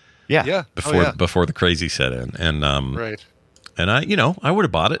 Yeah. Before the crazy set in, and right. And I would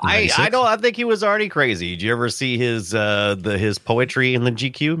have bought it. I think he was already crazy. Did you ever see his poetry in the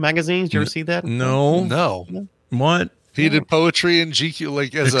GQ magazines? Did you ever see that? No. What? He did poetry in GQ,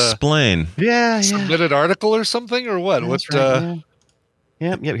 like as explain. Submitted article or something, or what? That's right,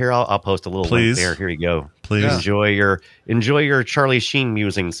 Here, I'll post a little link there. Here you go. Please enjoy your Charlie Sheen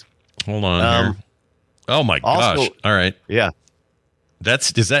musings. Hold on here. Oh my gosh! All right. Yeah.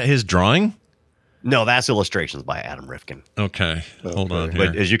 Is that his drawing? No, that's illustrations by Adam Rifkin. Okay. Hold on here.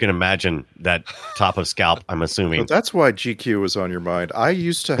 But as you can imagine, that top of scalp, I'm assuming. Well, that's why GQ was on your mind. I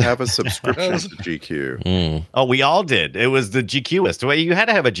used to have a subscription to GQ. Mm. Oh, we all did. It was the GQist. Well, you had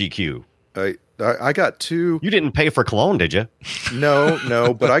to have a GQ. I got two. You didn't pay for cologne, did you?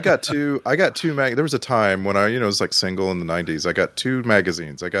 No, but I got two. There was a time when I, was like single in the 90s. I got two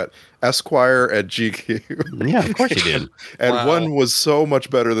magazines. I got Esquire and GQ. Yeah, of course you did. And one was so much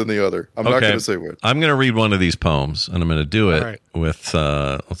better than the other. I'm not going to say which. I'm going to read one of these poems, and I'm going to do it with.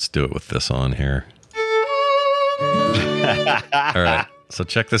 Let's do it with this on here. All right. So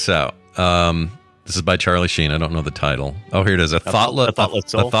check this out. This is by Charlie Sheen. I don't know the title. Oh, here it is. A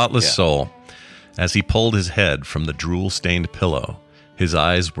thoughtless soul. As he pulled his head from the drool-stained pillow, his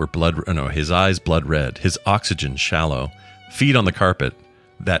eyes blood red, his oxygen shallow, feet on the carpet,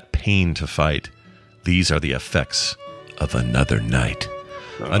 that pain to fight. These are the effects of another night.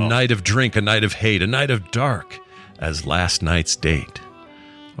 A night of drink, a night of hate, a night of dark as last night's date.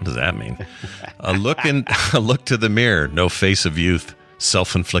 What does that mean? A look to the mirror, no face of youth,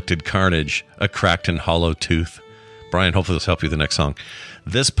 self-inflicted carnage, a cracked and hollow tooth. Brian, hopefully this will help you with the next song.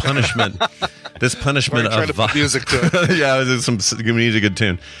 This punishment Trying to put music to it. yeah, we need a good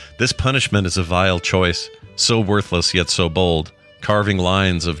tune. This punishment is a vile choice, so worthless yet so bold, carving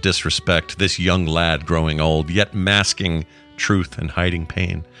lines of disrespect, this young lad growing old, yet masking truth and hiding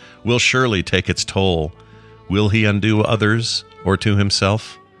pain, will surely take its toll. Will he undo others, or to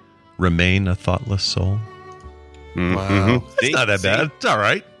himself remain a thoughtless soul? Wow. It's not that bad. It's all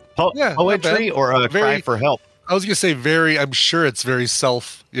right. Yeah, not Poetry bad. or a cry for help? I was going to say I'm sure it's very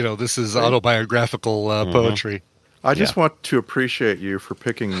this is autobiographical poetry. I just want to appreciate you for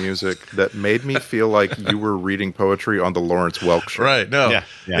picking music that made me feel like you were reading poetry on the Lawrence Welk show. Right? No, Yeah.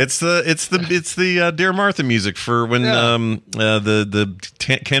 it's the Dear Martha music for when the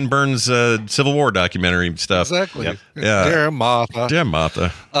Ken Burns Civil War documentary stuff. Exactly. Yep. Yeah. Dear Martha. Dear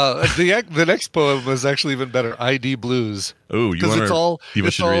Martha. The next poem was actually even better. ID Blues. Oh, you want to?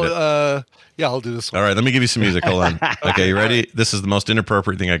 You should read it. Yeah, I'll do this one. All right, let me give you some music. Hold on. Okay, you ready? This is the most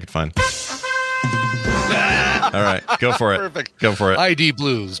inappropriate thing I could find. All right, go for it. Perfect. Go for it. ID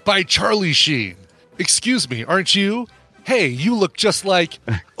Blues by Charlie Sheen. Excuse me, aren't you? Hey, you look just like.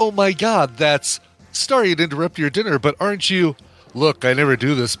 Oh my God, that's. Sorry to interrupt your dinner, but aren't you? Look, I never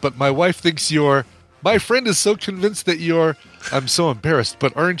do this, but my wife thinks you're. My friend is so convinced that you're. I'm so embarrassed,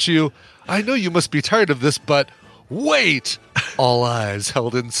 but aren't you? I know you must be tired of this, but. Wait! All eyes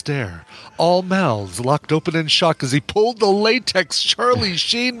held in stare. All mouths locked open in shock as he pulled the latex Charlie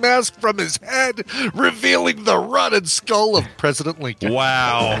Sheen mask from his head, revealing the rotted skull of President Lincoln.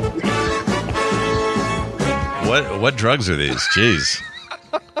 Wow. What drugs are these? Jeez.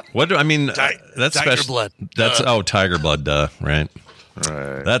 What do I mean? That's Tiger special. blood. That's Tiger blood. Right.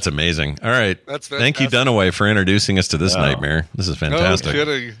 Right. That's amazing. All right. That's Thank you, fantastic. Dunaway, for introducing us to this nightmare. This is fantastic. No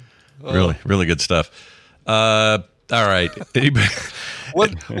kidding. Really, really good stuff. All right.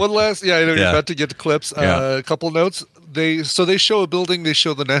 One last, I know you're about to get to clips. Yeah. A couple notes. They show a building. They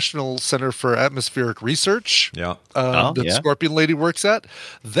show the National Center for Atmospheric Research. Yeah. That Scorpion Lady works at.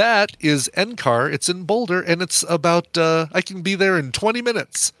 That is NCAR. It's in Boulder, and it's about. I can be there in 20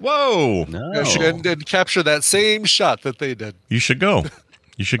 minutes. Whoa. No. And capture that same shot that they did. You should go.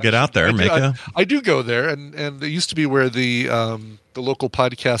 You should get out there. I do go there, and it used to be where the local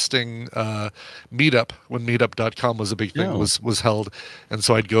podcasting meetup, when meetup.com was a big thing, was held. And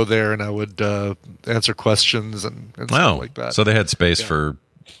so I'd go there and I would answer questions and stuff like that. So they had space for,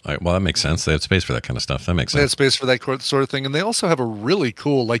 well, that makes sense. They had space for that kind of stuff. That makes They had sense. space for that sort of thing. And they also have a really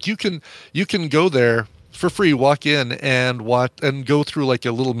cool, like you can go there for free, walk in and watch and go through like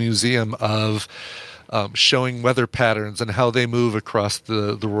a little museum of showing weather patterns and how they move across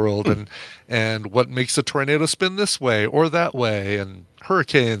the world and what makes a tornado spin this way or that way and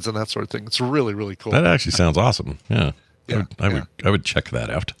hurricanes and that sort of thing. It's really, really cool. That actually sounds awesome. Yeah. Yeah, I would check that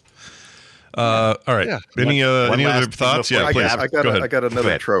out. All right. Yeah. Any other last thoughts? thing Yeah, I please. got Go ahead. another Go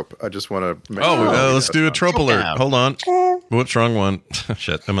ahead. trope. I just want to. Let's do a trope alert. out. Hold on. Whoops, wrong one.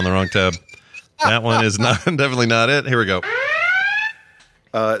 Shit, I'm on the wrong tab. That one is definitely not it. Here we go.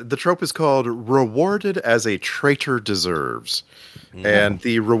 The trope is called "Rewarded as a Traitor Deserves," and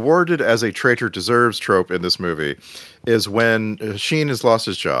the "Rewarded as a Traitor Deserves" trope in this movie is when Sheen has lost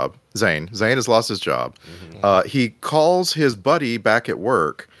his job. Zane has lost his job. He calls his buddy back at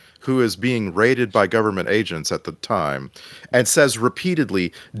work, who is being raided by government agents at the time, and says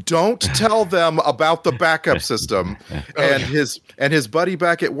repeatedly, "Don't tell them about the backup system." And his buddy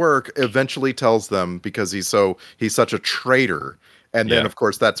back at work eventually tells them because he's such a traitor. And then, of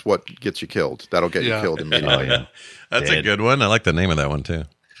course, that's what gets you killed. That'll get you killed immediately. That's a good one. I like the name of that one too.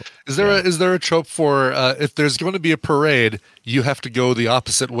 Is there a trope for if there's going to be a parade, you have to go the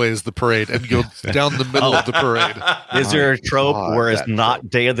opposite way as the parade and go down the middle of the parade? Is there a trope God, where it's that not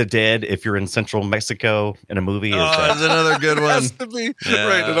Day of the Dead if you're in central Mexico in a movie? That's another good It one. has to be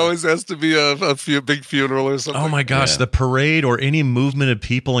right. It always has to be a big funeral or something. Oh my gosh, the parade or any movement of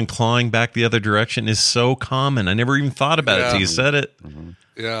people and clawing back the other direction is so common. I never even thought about it until you said it.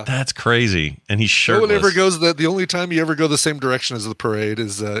 Yeah. That's crazy. And he's No shirtless. one ever goes the only time you ever go the same direction as the parade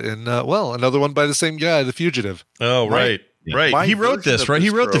is in another one by the same guy, The Fugitive. Oh, right. Right. My He wrote version this, of right? He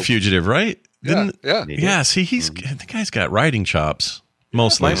this wrote The trope- Fugitive, right? Yeah. Yeah, see, the guy's got writing chops.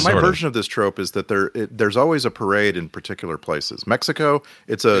 Mostly, My sort of. version of this trope is that there's always a parade in particular places. Mexico,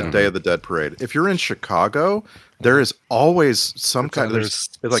 it's a Day of the Dead parade. If you're in Chicago, there is always some kind of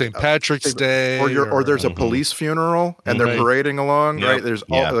there's it's St. Patrick's Day or there's a police funeral and they're Right. parading along. Yep. Right? There's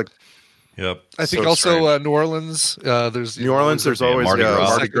Yeah. all like Yep. I think So also New Orleans. There's New Orleans, there's always Mardi Gras.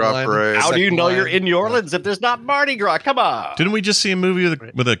 Mardi Gras Second parade. line. How do you Second know line. you're in New Orleans if there's not Mardi Gras? Come on. Didn't we just see a movie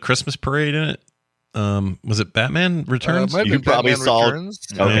with a Christmas parade in it? Was it Batman Returns? Might be You probably Batman saw- Returns.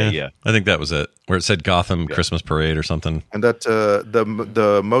 Okay, yeah. I think that was it, where it said Gotham Christmas Parade or something. And that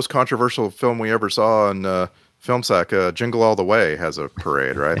the most controversial film we ever saw on Film Sack, Jingle All the Way, has a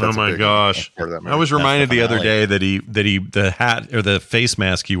parade, right? That's a Oh my big gosh! part of that movie. I was reminded the other finale. day that he the hat or the face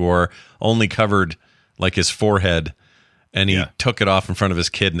mask he wore only covered like his forehead, and he took it off in front of his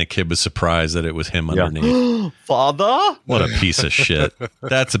kid, and the kid was surprised that it was him underneath. Father? What a piece of shit!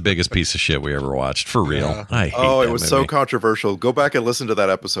 That's the biggest piece of shit we ever watched, for real. I hate Oh, it that was movie. so controversial. Go back and listen to that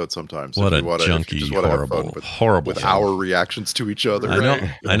episode sometimes. What if a you wanna, if you junky, just wanna have fun horrible with film. our reactions to each other.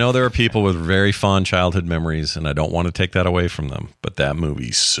 I know there are people with very fond childhood memories, and I don't want to take that away from them. But that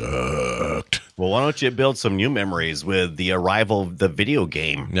movie sucked. Well, why don't you build some new memories with the arrival of the video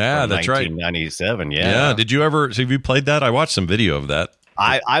game? Yeah, from that's right. 1997. Yeah. Did you ever? So have you played that? I watched some video of that.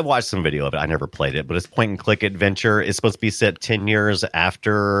 I watched some video of it. I never played it, but it's point and click adventure. It's supposed to be set 10 years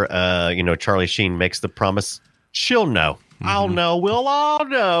after, Charlie Sheen makes the promise. She'll know. I'll know. We'll all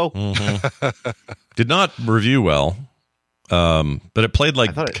know. Did not review well, but it played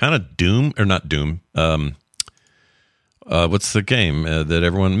like kind of Doom or not Doom. What's the game that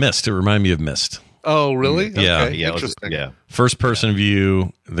everyone missed? It reminded me of Myst. Oh, really? Yeah. Okay, Yeah, it was, interesting. yeah. First person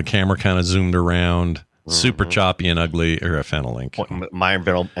view. The camera kind of zoomed around. Super choppy and ugly. Or I found a link. My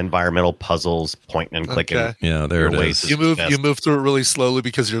environmental puzzles, pointing and clicking. Okay. Yeah, there it Your is. ways You move best. you move through it really slowly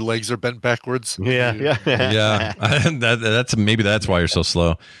because your legs are bent backwards. Yeah, yeah. Yeah, that's why you're so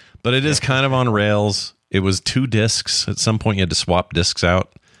slow. But it is kind of on rails. It was 2 discs. At some point, you had to swap discs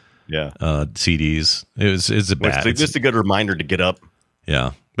out. Yeah. CDs. It's a bad. It's just a good reminder to get up.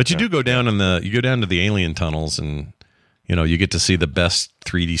 Yeah, but you do go down you go down to the alien tunnels, and you get to see the best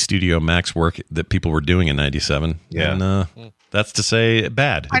 3D Studio Max work that people were doing in '97. Yeah. And that's to say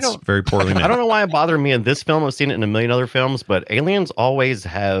bad. It's very poorly made. I don't know why it bothered me in this film. I've seen it in a million other films, but aliens always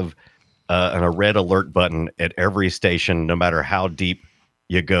have a red alert button at every station, no matter how deep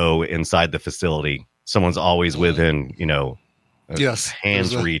you go inside the facility. Someone's always within, Yes,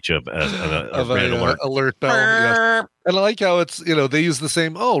 hands there's a- reach of a of red alert. alert bell. Yes. And I like how it's they use the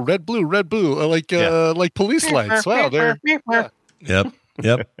same red blue like police lights. Wow, they're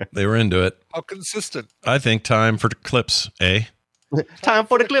Yep. They were into it. how consistent. I think time for clips. Time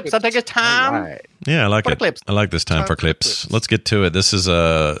for the clips. I think it's time. Yeah, I like For the it. clips. I like this time for clips. Let's get to it. This is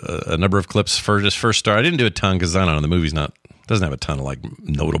a number of clips for this first star. I didn't do a ton because I don't know, the movie's doesn't have a ton of like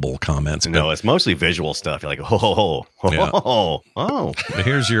notable comments. No, but it's mostly visual stuff. You're like, oh. But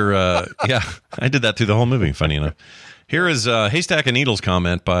here's your I did that through the whole movie, funny enough. Here is Haystack of Needles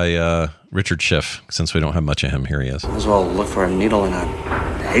comment by Richard Schiff. Since we don't have much of him, here he is. Might as well look for a needle in a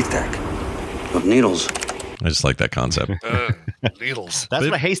haystack of needles. I just like that concept. Needles. That's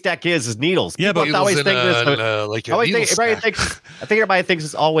what a haystack is needles. Yeah, but People always Needles think in this. like a I needle think everybody thinks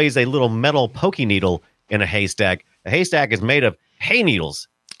it's always a little metal pokey needle in a haystack. A haystack is made of hay needles.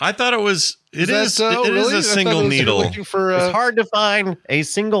 I thought it was. It is that, a really? I thought single it was needle. looking for, It's hard to find a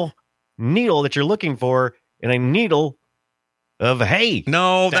single needle that you're looking for in a needle of hay.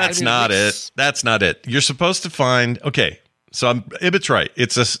 No, that's not it. That's not it. You're supposed to find. Okay, so Ibbott's right.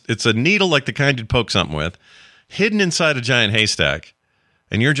 It's a needle like the kind you'd poke something with, hidden inside a giant haystack,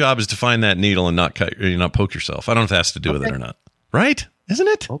 and your job is to find that needle and not poke yourself. I don't know if that has to do with it or not. Right? Isn't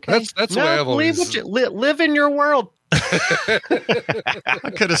it? Okay, That's the way I've always. live in your world.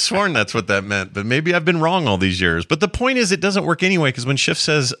 I could have sworn that's what that meant, but maybe I've been wrong all these years. But the point is, it doesn't work anyway, because when Schiff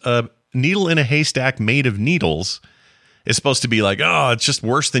says a needle in a haystack made of needles, it's supposed to be like, oh, it's just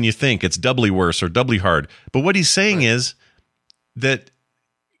worse than you think. It's doubly worse or doubly hard. But what he's saying is that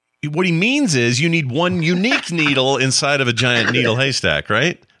what he means is you need one unique needle inside of a giant needle haystack,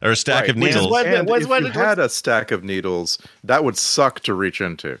 right? Or a stack of Which is needles. what- And what's- if what- you had a stack of needles, that would suck to reach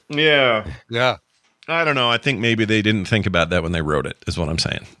into. Yeah. Yeah. I don't know. I think maybe they didn't think about that when they wrote it, is what I'm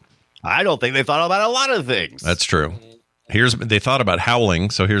saying. I don't think they thought about a lot of things. That's true. They thought about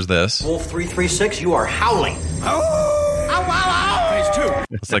howling, so here's this. Wolf 336, you are howling. Phase 2.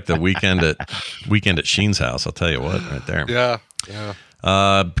 It's like the weekend at Sheen's house, I'll tell you what, right there. Yeah. Yeah.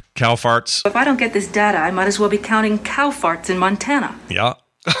 Cow farts. If I don't get this data, I might as well be counting cow farts in Montana. Yeah.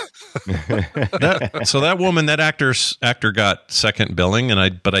 So that woman, that actor got second billing,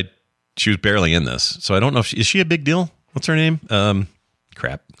 but she was barely in this, so I don't know if is she a big deal? What's her name?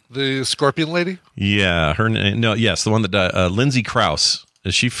 Crap. The scorpion lady? Yeah, her name. No, yes, the one that died. Lindsay Krause.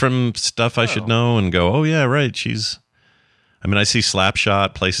 Is she from Stuff I Should Know? And go, oh yeah, right. I see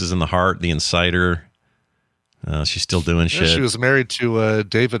Slapshot, Places in the Heart, The Insider. She's still doing shit. Yeah, she was married to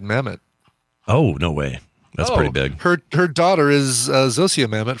David Mamet. Oh, no way. That's pretty big. Her daughter is Zosia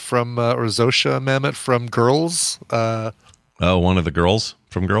Mamet from Girls. One of the girls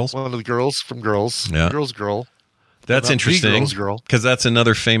from Girls? One of the girls from Girls. Yeah. Girl. That's Not interesting. the Girls girl. Because that's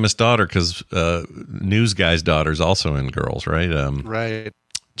another famous daughter, because News Guy's daughter's also in Girls, right? Right.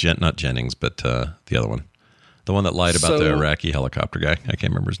 Not Jennings, but the other one. The one that lied about the Iraqi helicopter guy. I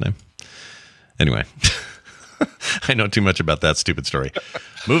can't remember his name. Anyway. I know too much about that stupid story.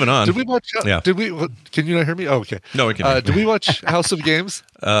 Moving on. Did we watch? Can you not hear me? Oh, okay. No, we can. Did we watch House of Games?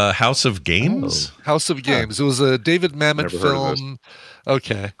 House of Games? House of Games. It was a David Mamet film.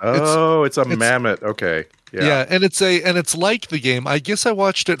 Okay. Oh, it's a Mamet. Okay. Yeah, and it's like the game. I guess I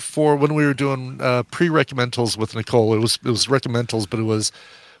watched it for when we were doing pre-recommendals with Nicole. It was recommendals, but it was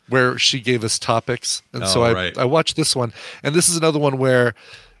where she gave us topics, and I watched this one, and this is another one where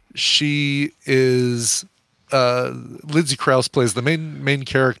she is. Lindsay Krause plays the main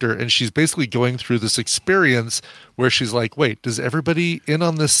character, and she's basically going through this experience where she's like, wait, does everybody in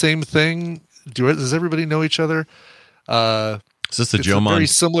on the same thing? Does everybody know each other? Is this the very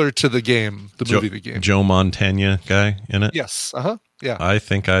similar to the game, movie, The Game. Joe Montana guy in it? Yes. Yeah. I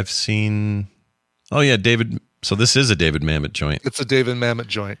think I've seen. Oh yeah, David. So this is a David Mamet joint. It's a David Mamet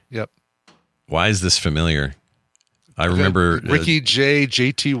joint. Yep. Why is this familiar? I remember Ricky J,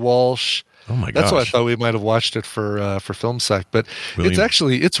 JT Walsh. Oh my gosh. That's why I thought we might have watched it for FilmSack, but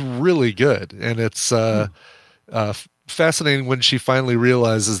it's really good, and it's fascinating when she finally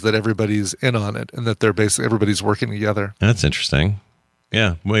realizes that everybody's in on it and that everybody's working together. That's interesting.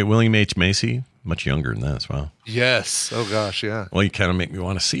 Yeah. Wait, William H. Macy, much younger than that as well. Yes. Oh gosh, yeah. Well, you kind of make me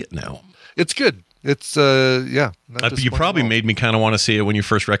want to see it now. It's good. It's you probably made me kind of want to see it when you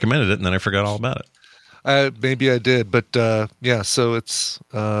first recommended it, and then I forgot all about it. Maybe I did, but so it's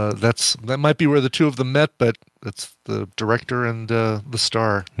that might be where the two of them met, but it's the director and the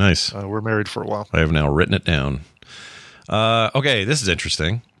star. Nice. We're married for a while. I have now written it down. Okay, this is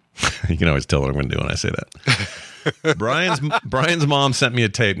interesting. You can always tell what I'm going to do when I say that. Brian's mom sent me a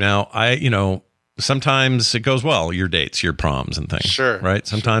tape. Now, sometimes it goes well, your dates, your proms and things. Sure. Right?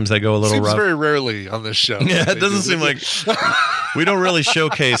 Sometimes they go a little rough. Very rarely on this show. Yeah, it doesn't seem like we don't really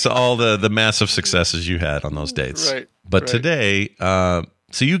showcase all the massive successes you had on those dates. Right. But today, so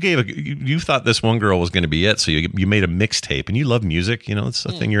you thought this one girl was going to be it, so you made a mixtape, and you love music, it's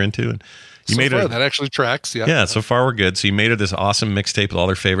the thing you're into, and you made it. That actually tracks, yeah. Yeah, so far we're good. So you made her this awesome mixtape with all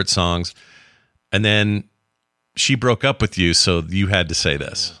their favorite songs, and then she broke up with you, so you had to say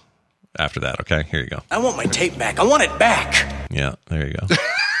this. After that, okay? Here you go. I want my tape back. I want it back. Yeah, there you go.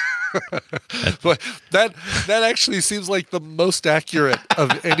 But that actually seems like the most accurate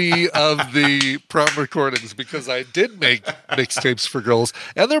of any of the prom recordings, because I did make mixtapes for girls,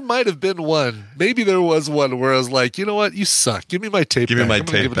 and there might have been one. Maybe there was one where I was like, you know what? You suck. Give me my tape back. Give me my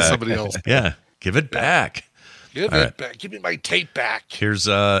tape give it back. to somebody else. Yeah, give it back. Give it back. Give me my tape back. Here's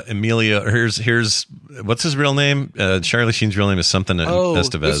Amelia. Here's what's his real name? Charlie Sheen's real name is something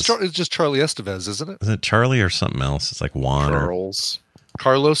Estevez. It's just Charlie Estevez, isn't it? Is it Charlie or something else? It's like Juan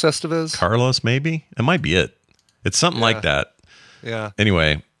Carlos Estevez. Carlos, maybe. It might be it. It's something like that. Yeah.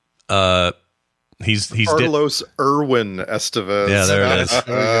 Anyway, he's Carlos Irwin Estevez. Yeah, there it is.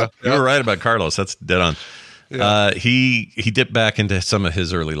 You were right about Carlos. That's dead on. Yeah. He dipped back into some of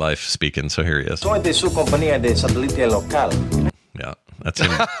his early life speaking, so here he is. Yeah, that's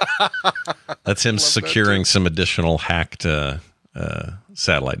him. That's him securing some additional hacked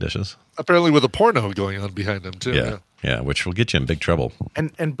satellite dishes. Apparently with a porno going on behind him, too. Yeah, which will get you in big trouble.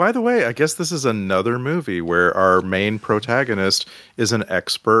 And by the way, I guess this is another movie where our main protagonist is an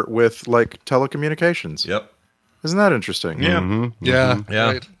expert with, telecommunications. Yep. Isn't that interesting? Yeah. Mm-hmm. Yeah.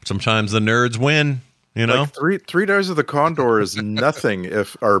 Right. Sometimes the nerds win. Three Days of the Condor is nothing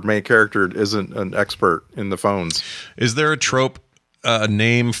if our main character isn't an expert in the phones. Is there a trope, a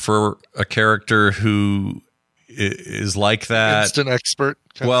name for a character who is like that? Instant expert.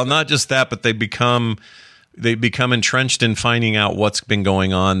 Well, not just that, but they become entrenched in finding out what's been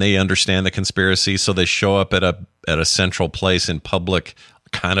going on. They understand the conspiracy, so they show up at a central place in public,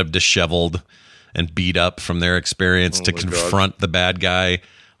 kind of disheveled and beat up from their experience to confront the bad guy.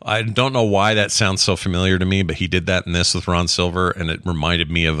 I don't know why that sounds so familiar to me, but he did that in this with Ron Silver, and it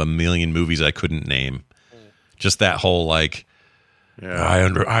reminded me of a million movies I couldn't name. Just that whole I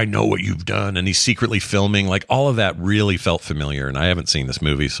know what you've done, and he's secretly filming. All of that really felt familiar, and I haven't seen this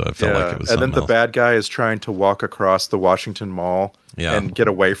movie, so I felt like it was. And then the bad guy is trying to walk across the Washington Mall and get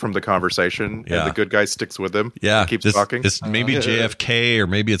away from the conversation, and the good guy sticks with him. Yeah, keeps talking. It's maybe JFK, or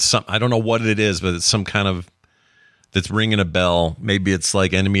maybe it's some. I don't know what it is, but it's some kind of. That's ringing a bell. Maybe it's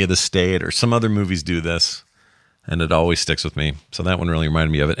like Enemy of the State or some other movies do this. and it always sticks with me. So that one really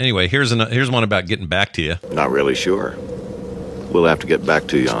reminded me of it. Anyway, here's one about getting back to you. Not really sure. We'll have to get back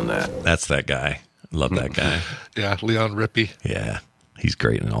to you on that. That's that guy. Love that guy. Yeah, Leon Rippey. Yeah, he's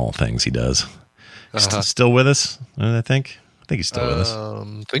great in all things he does. Still with us, I think. I think he's still with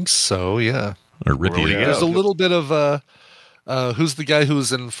us. Think so, yeah. Or Rippey. There's a little bit of who's the guy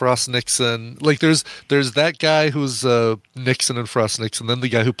who's in Frost Nixon? Like there's that guy who's Nixon and Frost Nixon, then the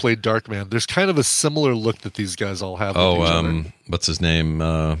guy who played Darkman. There's kind of a similar look that these guys all have. What's his name?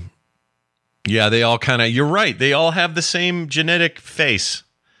 Yeah, they all kind of. You're right. They all have the same genetic face.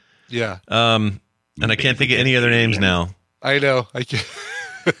 Yeah. And I can't think of any other names now. I know. I can't.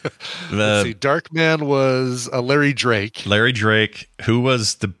 Let's see. Darkman was Larry Drake. Larry Drake, he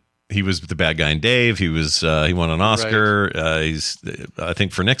was the bad guy in Dave. He won an Oscar. Right. He's I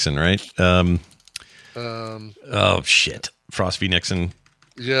think for Nixon, right? Oh shit, Frost v. Nixon.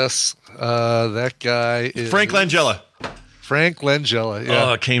 Yes, that guy is Frank Langella. Frank Langella. Yeah.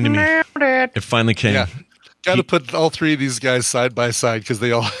 Oh, it came to me. It finally came. Yeah. Got to put all three of these guys side by side because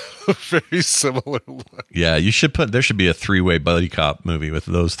they all have a very similar look. Yeah, there should be a 3-way buddy cop movie with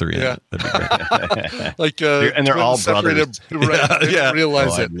those three in it. That'd be great. Like, and they're all brothers. Right, they didn't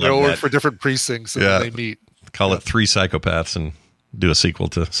realize Oh, it. They all work for different precincts and then they meet. Call it 3 Psychopaths and do a sequel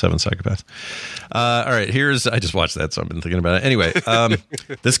to 7 Psychopaths. All right, I just watched that, so I've been thinking about it. Anyway,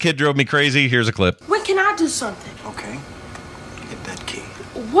 this kid drove me crazy. Here's a clip. When can I do something? Okay. Get that key.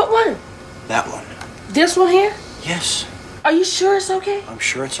 What one? That one. This one here? Yes. Are you sure it's okay? I'm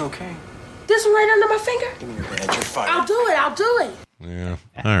sure it's okay. This one right under my finger? Give me your badge. You're fired. I'll do it. Yeah.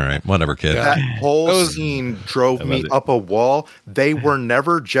 All right. Whatever, kid. That whole scene drove me up a wall. They were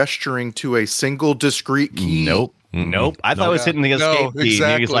never gesturing to a single discrete key. Nope. I thought it was hitting the escape key.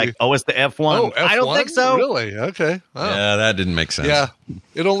 Exactly. He was like, "Oh, it's the F1." Oh, F1? I don't think so. Really? Okay. Wow. Yeah, that didn't make sense. Yeah.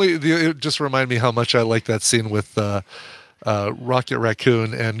 It just reminded me how much I like that scene with Rocket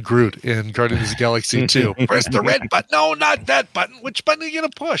Raccoon and Groot in Guardians of the Galaxy 2. Press the red button. No, not that button. Which button are you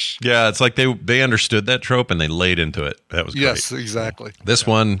going to push? Yeah, it's like they understood that trope and they laid into it. That was great. Yes, exactly. This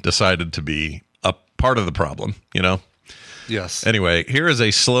one decided to be a part of the problem, you know? Yes. Anyway, here is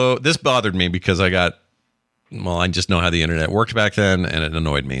this bothered me because I just know how the internet worked back then and it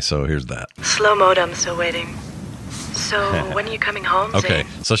annoyed me. So here's that. Slow modem, still waiting. So when are you coming home, Okay,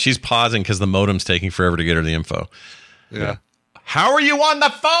 Zane? so she's pausing because the modem's taking forever to get her the info. Yeah. How are you on the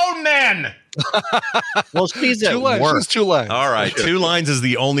phone then? Well, she's at lines. work. She's 2 lines. All right, 2 lines is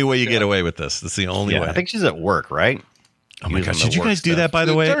the only way you get away with this. That's the only way. I think she's at work, right? Oh my gosh, did you guys do that, by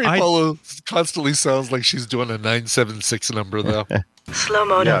the way? Terry Polo constantly sounds like she's doing a 976 number, though. Slow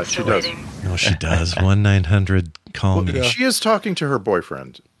modem, Yeah, she still does. waiting. No, she does. 1-900, call me. She is talking to her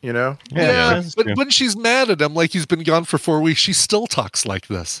boyfriend, you know? Yeah, but when she's mad at him, like he's been gone for 4 weeks, she still talks like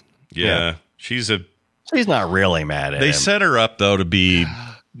this. Yeah. She's not really mad at him. They set her up though to be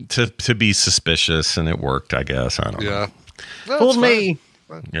suspicious, and it worked, I guess. I don't know. Yeah. No, Fooled it's me.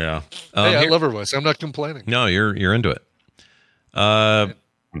 fine. Yeah. Hey, I love her voice. I'm not complaining. No, you're into it.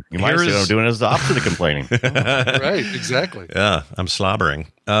 You might say I'm doing it as the opposite of complaining. Right, exactly. Yeah, I'm slobbering.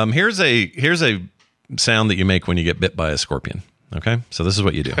 Here's a sound that you make when you get bit by a scorpion. Okay, so this is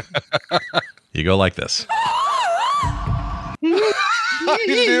what you do. You go like this. I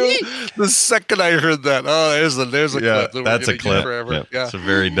knew the second I heard that. Oh, there's a clip. That That's a clip. Forever. Yeah. It's a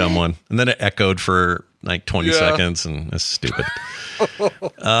very dumb one. And then it echoed for like 20 seconds, and it's stupid.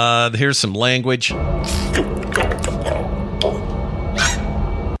 Here's some language.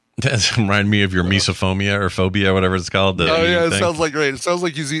 That reminded me of your misophonia or phobia, whatever it's called. It sounds like great. It sounds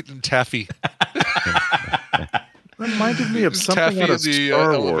like he's eating taffy. Reminded me of something Taffy out of in the,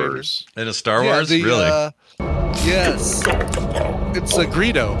 Star elevator. Wars. In a Star Wars? Really? Yes. It's a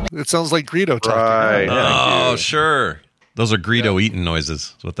Greedo. It sounds like Greedo talking. Right. Oh, sure. Those are Greedo eating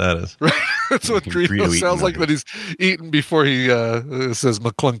noises. That's what that is. That's what Greedo sounds like when he's eating before he says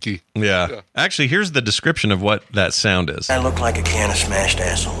McClunky. Yeah. Actually, here's the description of what that sound is. I look like a can of smashed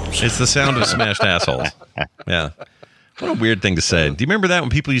assholes. It's the sound of smashed assholes. Yeah. What a weird thing to say. Do you remember that when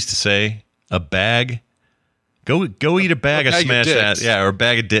people used to say a bag? Go eat a bag of smashed ass. Yeah, or a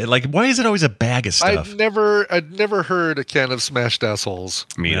bag of dicks. Like, why is it always a bag of stuff? I'd never heard a can of smashed assholes.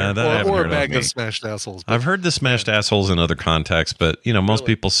 Me either. Or a bag of smashed assholes. I've heard the smashed assholes in other contexts, but most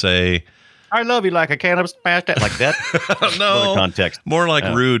people say, "I love you like a can of smashed ass," like that. No, context. More like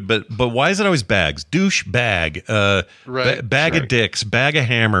rude. But why is it always bags? Douche bag, bag of dicks, bag of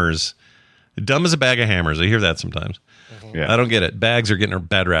hammers. Dumb as a bag of hammers. I hear that sometimes. Yeah. I don't get it. Bags are getting a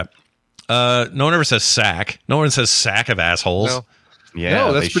bad rap. No one ever says sack. No one says sack of assholes. Yeah,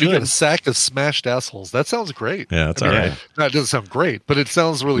 no, that's they pretty should. good. A sack of smashed assholes. That sounds great. Yeah, it's all right. No, it doesn't sound great, but it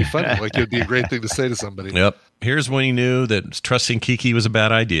sounds really funny. Like it would be a great thing to say to somebody. Yep. Here's when he knew that trusting Kiki was a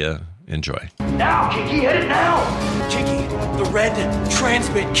bad idea. Enjoy. Now, Kiki, hit it now! Kiki, the red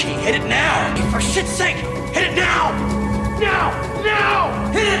transmit key, hit it now! For shit's sake, hit it now! Now!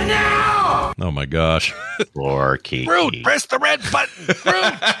 Now! Hit it now! Oh my gosh. Poor Kiki. Rude, press the red button.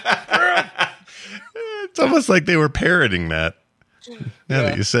 Rude. It's almost like they were parroting that. Now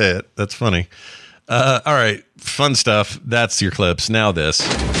that you say it, that's funny. All right, fun stuff. That's your clips. Now this.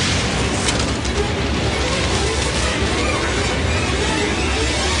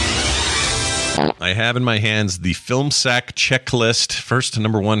 I have in my hands the Film Sack checklist. First,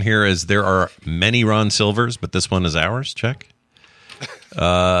 number one here is there are many Ron Silvers, but this one is ours. Check.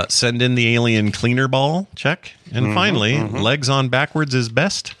 Send in the alien cleaner ball. Check. And finally, legs on backwards is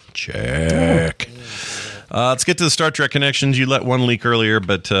best. Check. Let's get to the Star Trek connections. You let one leak earlier,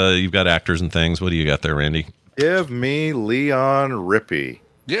 but you've got actors and things. What do you got there, Randy? Give me Leon Rippey.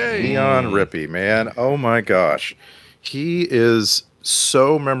 Yay. Leon Rippey, man. Oh my gosh. He is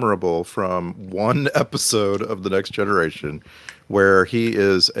so memorable from one episode of The Next Generation where he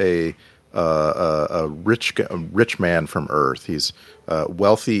is a rich man from Earth. He's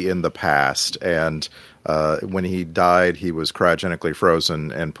wealthy in the past, and when he died, he was cryogenically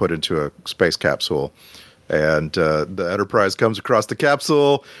frozen and put into a space capsule. And the Enterprise comes across the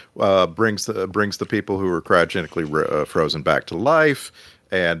capsule, brings the people who were cryogenically frozen back to life.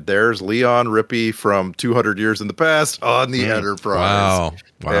 And there's Leon Rippey from 200 years in the past on the Enterprise.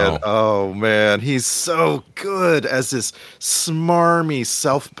 Wow. And oh man, he's so good as this smarmy,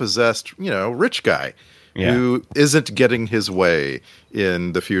 self-possessed, rich guy who isn't getting his way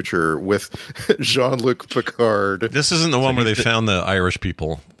in the future with Jean-Luc Picard. This isn't the one where they found the Irish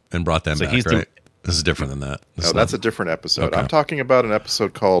people and brought them back, right? This is different than that. No, that's a different episode. Okay. I'm talking about an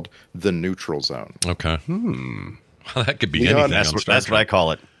episode called The Neutral Zone. Okay. Well, that could be anything. That's what I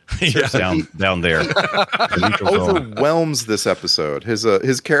call it. Down there. Overwhelms this episode.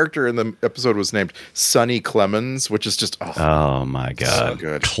 His character in the episode was named Sonny Clemens, which is just oh my god, so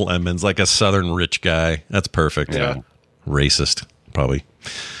good. Clemens, like a southern rich guy. That's perfect. Yeah. Racist, probably.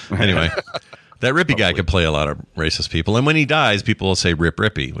 Anyway, that Rippy guy could play a lot of racist people, and when he dies, people will say "Rip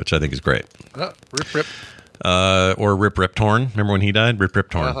Rippy," which I think is great. Rip Rip. Or Rip Torn. Remember when he died? Rip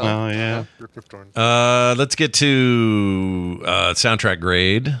Torn. Oh yeah. Rip Torn. Let's get to soundtrack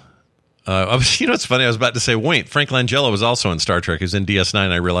grade. It's funny. I was about to say, wait, Frank Langella was also in Star Trek. He was in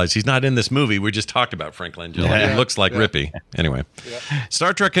DS9. I realized he's not in this movie. We just talked about Frank Langella. Yeah. It looks like Rippy. Anyway,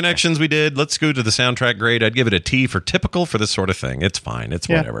 Star Trek connections we did. Let's go to the soundtrack grade. I'd give it a T for typical for this sort of thing. It's fine. It's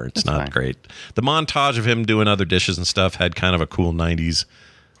whatever. It's not great. The montage of him doing other dishes and stuff had kind of a cool 90s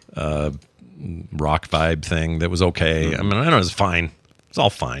rock vibe thing that was okay. I mean, I know it was fine. It's all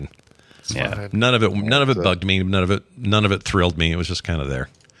fine. None of it bugged me. None of it thrilled me. It was just kind of there.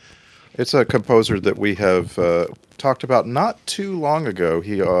 It's a composer that we have talked about not too long ago.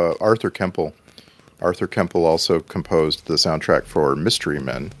 Arthur Kemple. Arthur Kemple also composed the soundtrack for Mystery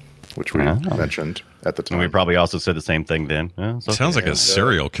Men, which we mentioned at the time. And we probably also said the same thing then. Sounds like a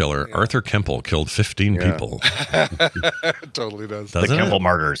serial killer. Arthur Kemple killed 15 people. It totally does. The Kemple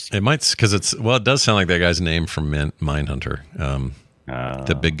murders. It might, because it does sound like that guy's name from Mindhunter.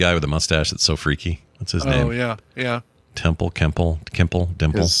 The big guy with the mustache that's so freaky. What's his name? Oh, yeah. Kemple,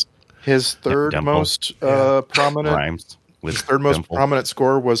 Dimple. His third most prominent Rhymes with his third most Dimple. prominent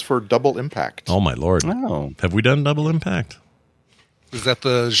score was for Double Impact. Oh my lord! Oh. Have we done Double Impact? Is that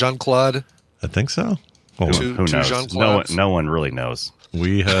the Jean-Claude? I think so. Who knows? No one really knows.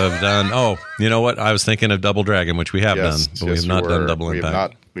 We have done. Oh, you know what? I was thinking of Double Dragon, which we have done, but we have not done Double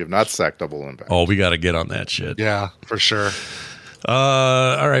Impact. We have not sacked Double Impact. Oh, we got to get on that shit. Yeah, for sure.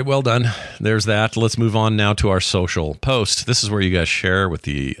 All right, well done. There's that. Let's move on now to our social post. This is where you guys share with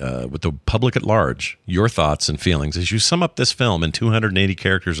the public at large your thoughts and feelings as you sum up this film in 280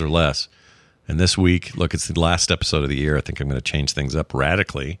 characters or less. And this week, look, it's the last episode of the year. I think I'm going to change things up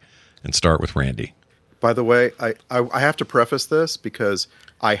radically and start with Randy. By the way, I have to preface this because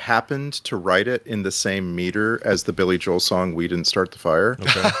I happened to write it in the same meter as the Billy Joel song "We Didn't Start the Fire."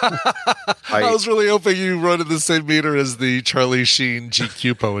 Okay. I was really hoping you wrote in the same meter as the Charlie Sheen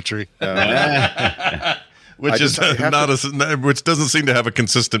GQ poetry. Which doesn't seem to have a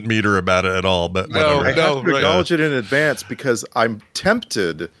consistent meter about it at all. But whatever. I have to acknowledge it in advance because I'm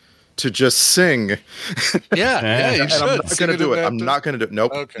tempted to just sing. Yeah, you should. I'm not going to do it. I'm not going to do it.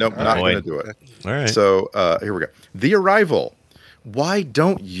 Nope, not going to do it. All right. So here we go. The Arrival. Why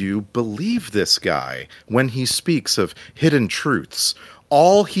don't you believe this guy when he speaks of hidden truths?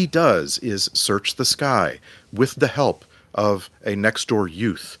 All he does is search the sky with the help of a next-door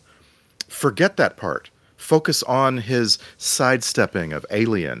youth. Forget that part. Focus on his sidestepping of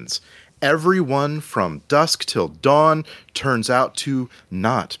aliens. Everyone from dusk till dawn turns out to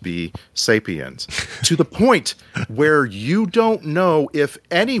not be sapiens, to the point where you don't know if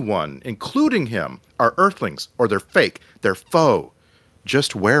anyone, including him, are Earthlings or they're fake, they're faux,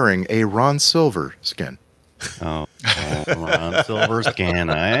 just wearing a Ron Silver skin. Oh, Ron Silver skin.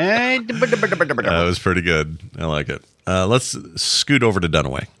 That was pretty good. I like it. Let's scoot over to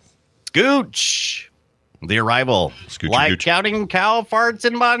Dunaway. Scooch. The Arrival. Like counting cow farts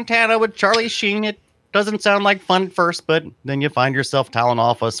in Montana with Charlie Sheen. It doesn't sound like fun at first, but then you find yourself toweling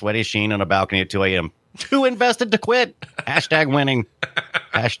off a sweaty Sheen on a balcony at 2 a.m. Too invested to quit. Hashtag winning.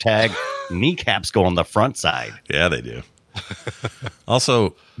 Hashtag kneecaps go on the front side. Yeah, they do.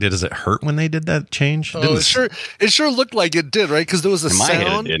 Also, does it hurt when they did that change? Oh, it sure looked like it did, right? Because there was a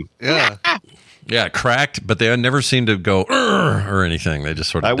sound. It did. Yeah. Yeah, it cracked, but they never seemed to go or anything. They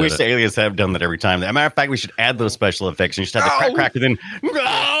just sort of I wish the aliens have done that every time. As a matter of fact, we should add those special effects. And you just have the crack, and then,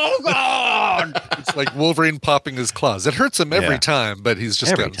 oh, God! It's like Wolverine popping his claws. It hurts him every time, but he's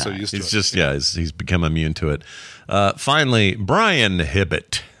just gotten so used to it. He's become immune to it. Finally, Brian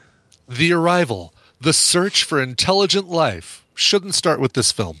Hibbett. The Arrival, the search for intelligent life, shouldn't start with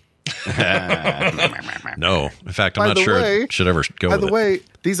this film. No. In fact, I'm not sure it should ever go with it. By the way,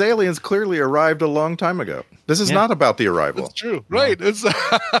 these aliens clearly arrived a long time ago. This is not about the arrival. That's true. Right. It's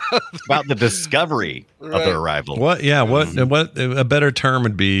about the discovery of the arrival. What? Yeah. What a better term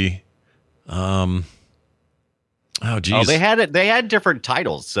would be. Oh, geez. Oh, they had different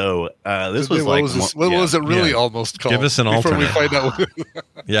titles. So this was like what was it really almost called? Give us an alternate. Before we find out.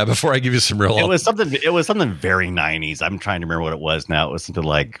 Yeah, before I give you some real. It was something very 90s. I'm trying to remember what it was now. It was something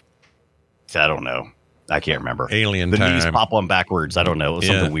like, I don't know. I can't remember. Alien the time. knees pop on backwards. I don't know. It was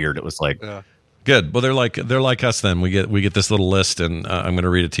something weird. It was like good. Well, they're like us. Then we get this little list, and I'm going to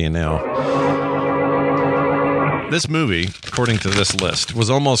read it to you now. This movie, according to this list, was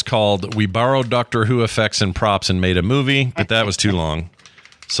almost called "We Borrowed Doctor Who Effects and Props and Made a Movie," but that was too long.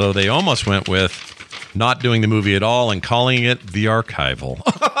 So they almost went with not doing the movie at all and calling it The Archival.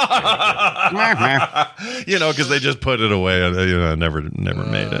 Because they just put it away and never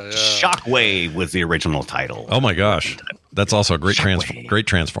made it. Shockwave was the original title. Oh my gosh, that's also a great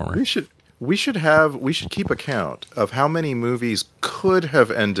transformer. We should keep account of how many movies could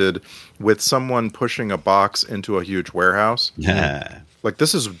have ended with someone pushing a box into a huge warehouse. Yeah. Like,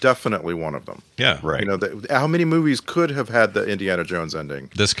 this is definitely one of them. Yeah, right. How many movies could have had the Indiana Jones ending?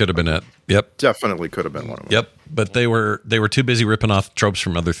 This could have been it. Yep, definitely could have been one of them. Yep, but they were too busy ripping off tropes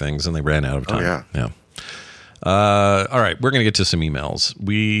from other things, and they ran out of time. Oh, yeah. All right, we're going to get to some emails.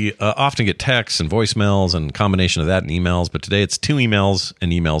 We often get texts and voicemails and a combination of that and emails, but today it's 2 emails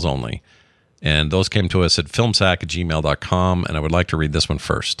and emails only. And those came to us at filmsack@gmail.com, and I would like to read this one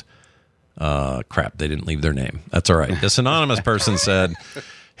first. Crap, they didn't leave their name. That's all right. This anonymous person said,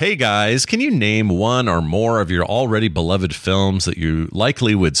 "Hey guys, can you name one or more of your already beloved films that you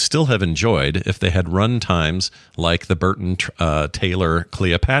likely would still have enjoyed if they had run times like the Burton Taylor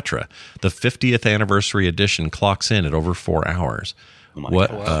Cleopatra? The 50th anniversary edition clocks in at over 4 hours.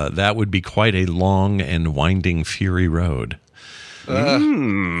 That would be quite a long and winding Fury Road." So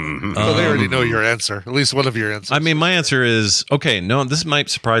they already know your answer. At least one of your answers. I mean, my answer is, okay, no, this might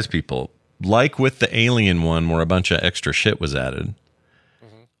surprise people. Like with the Alien one where a bunch of extra shit was added,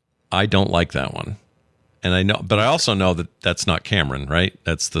 I don't like that one. And I know, but I also know that that's not Cameron, right?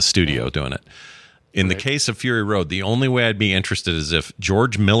 That's the studio doing it. In the case of Fury Road, the only way I'd be interested is if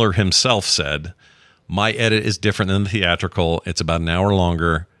George Miller himself said, my edit is different than the theatrical. It's about an hour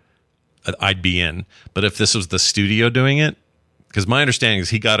longer. I'd be in. But if this was the studio doing it, because my understanding is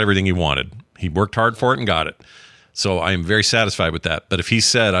he got everything he wanted. He worked hard for it and got it. So I am very satisfied with that. But if he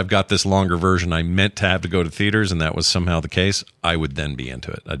said, I've got this longer version I meant to have to go to theaters, and that was somehow the case, I would then be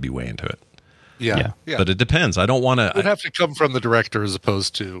into it. I'd be way into it. Yeah. But it depends. I don't want to... It would have to come from the director as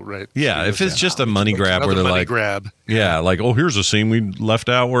opposed to, right? Yeah, if it's just a money grab where they're like... grab. Yeah, like, oh, here's a scene we left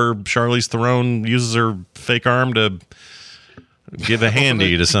out where Charlize Theron uses her fake arm to give a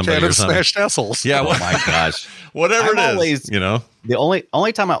handy to somebody or something. Smashed assholes. Yeah, oh my gosh. Whatever I'm it is, The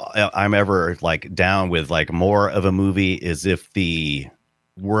only time I'm ever like down with like more of a movie is if the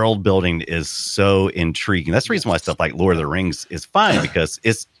world building is so intriguing. That's the reason why stuff like Lord of the Rings is fine, because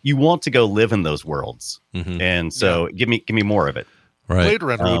you want to go live in those worlds. And so give me more of it. Right. Blade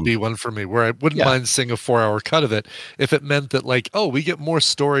Runner would be one for me, where I wouldn't mind seeing a 4-hour cut of it if it meant that, like, oh, we get more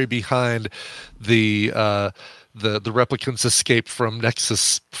story behind the replicants' escape from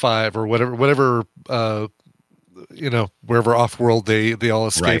Nexus 5 or whatever wherever off world they all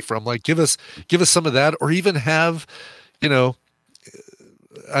escape from. Like, give us some of that, or even have you know,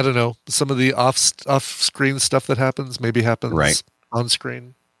 I don't know, some of the off-screen stuff that happens maybe happens on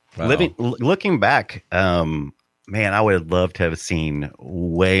screen. Wow. Looking back, man, I would have loved to have seen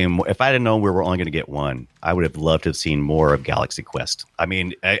way more. If I didn't know we were only going to get one, I would have loved to have seen more of Galaxy Quest. I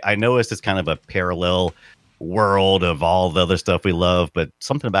mean, I know it's just kind of a parallel world of all the other stuff we love, but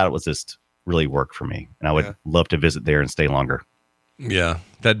something about it was just really worked for me. And I would love to visit there and stay longer. Yeah,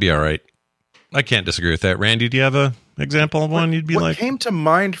 that'd be all right. I can't disagree with that. Randy, do you have a example of one you'd be what like? What came to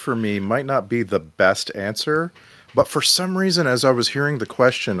mind for me might not be the best answer, but for some reason, as I was hearing the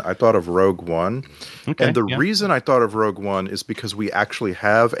question, I thought of Rogue One. Okay, and the reason I thought of Rogue One is because we actually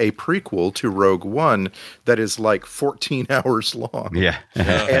have a prequel to Rogue One that is like 14 hours long. Yeah.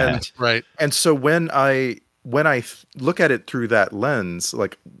 And right. And so when I look at it through that lens,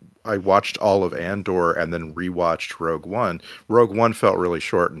 like I watched all of Andor and then rewatched Rogue One. Rogue One felt really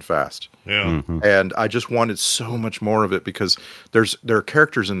short and fast. Yeah. Mm-hmm. And I just wanted so much more of it because there are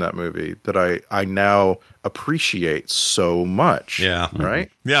characters in that movie that I now appreciate so much. Yeah. Right?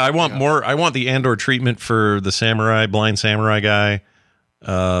 Yeah, I want more. I want the Andor treatment for the blind samurai guy.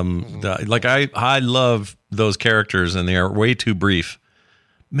 I love those characters and they are way too brief.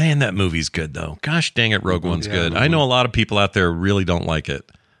 Man, that movie's good though. Gosh dang it, Rogue One's good. I know a lot of people out there really don't like it.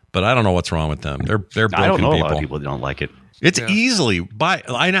 But I don't know what's wrong with them. They're broken people. I don't know a lot of people that don't like it. It's easily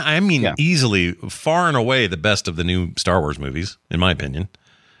easily far and away the best of the new Star Wars movies, in my opinion.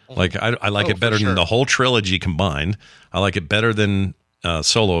 Like I like it better than the whole trilogy combined. I like it better than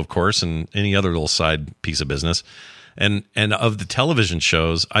Solo, of course, and any other little side piece of business. And of the television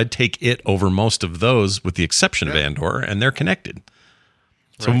shows, I'd take it over most of those, with the exception of Andor, and they're connected.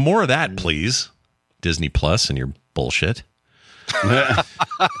 So more of that, please. Disney Plus and your bullshit. All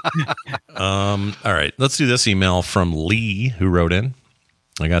right, let's do this email from Lee, who wrote in.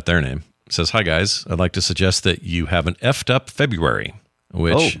 I got their name. It says, "Hi guys, I'd like to suggest that you have an effed up February,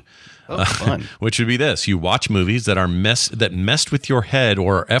 which which would be this: you watch movies that messed with your head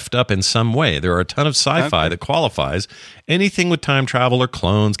or are effed up in some way. There are a ton of sci-fi that qualifies. Anything with time travel or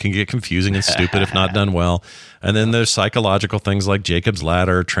clones can get confusing and stupid if not done well. And then there's psychological things like Jacob's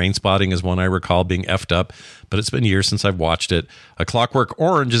Ladder. Trainspotting is one I recall being effed up, but it's been years since I've watched it. A Clockwork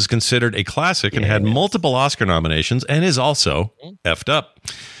Orange is considered a classic and had multiple Oscar nominations and is also effed up.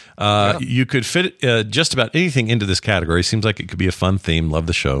 You could fit just about anything into this category. Seems like it could be a fun theme. Love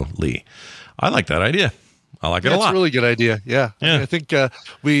the show, Lee." I like that idea. I like it a lot. It's a really good idea. Yeah. I mean, I think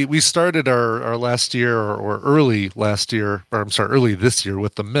we started our last year or early last year, or I'm sorry, early this year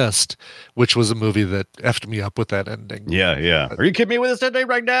with The Mist, which was a movie that effed me up with that ending. Yeah. Are you kidding me with this ending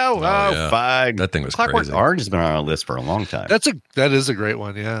right now? Oh, fine. That thing was Clockwork crazy. Orange has been on our list for a long time. That is a great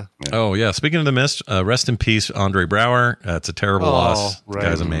one. Yeah. Oh yeah. Speaking of The Mist, rest in peace, Andre Braugher. It's a terrible loss. Right. The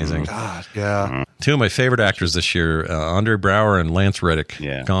guy's amazing. God, yeah. Two of my favorite actors this year, Andre Braugher and Lance Reddick.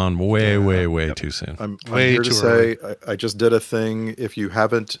 Yeah. Gone way too soon. I'm here to say I just did a thing. If you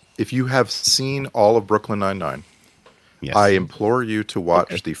have seen all of Brooklyn Nine-Nine, I implore you to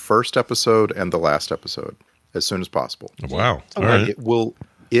watch the first episode and the last episode as soon as possible. Wow. All right. It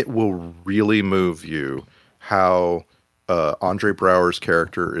will really move you how Andre Braugher's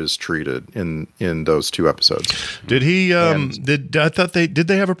character is treated in those two episodes. Did he? Did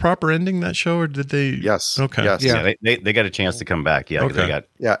they have a proper ending, that show, or did they? Yes. Okay. Yes. Yeah. They got a chance to come back. Yeah. Okay.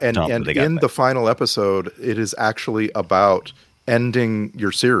 And in the final episode, it is actually about ending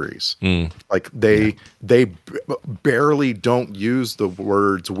your series. Like they barely don't use the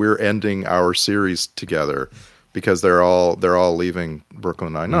words "we're ending our series together" because they're all leaving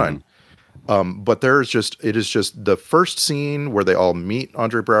Brooklyn Nine-Nine. But it is just the first scene where they all meet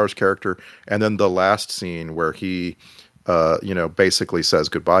Andre Braugher's character, and then the last scene where he, basically says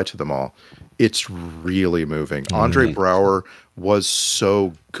goodbye to them all. It's really moving. Andre Braugher was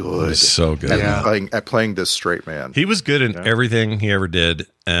so good. At playing this straight man. He was good in everything he ever did,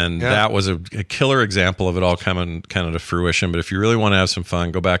 and that was a killer example of it all coming kind of to fruition. But if you really want to have some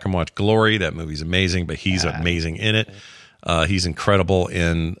fun, go back and watch Glory. That movie's amazing, but he's amazing in it. He's incredible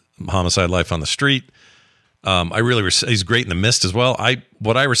in Homicide: Life on the Street. He's great in The Mist as well.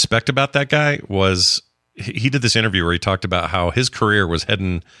 What I respect about that guy was he did this interview where he talked about how his career was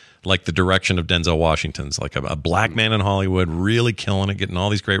heading like the direction of Denzel Washington's, like a black man in Hollywood, really killing it, getting all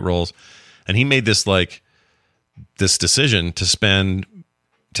these great roles. And he made this decision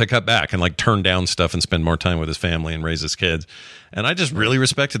to cut back and like turn down stuff and spend more time with his family and raise his kids. And I just really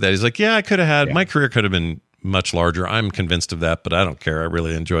respected that. He's like, I could have had, my career could have been much larger. I'm convinced of that, but I don't care. I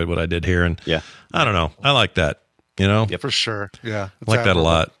really enjoyed what I did here. And I don't know. I like that, Yeah, for sure. Yeah. I like that a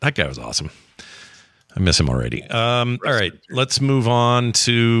lot. That guy was awesome. I miss him already. All right, let's move on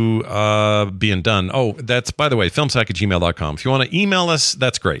to being done. Oh, that's, by the way, filmsack@gmail.com. If you want to email us,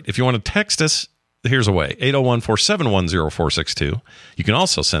 that's great. If you want to text us, here's a way, 801-471-0462. You can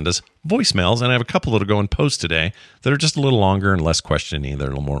also send us voicemails, and I have a couple that are going post today that are just a little longer and less questioning. They're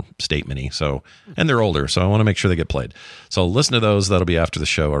a little more statement-y, and they're older, so I want to make sure they get played. So listen to those. That'll be after the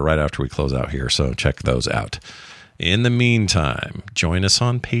show or right after we close out here, so check those out. In the meantime, join us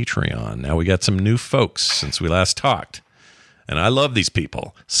on Patreon. Now we got some new folks since we last talked, and I love these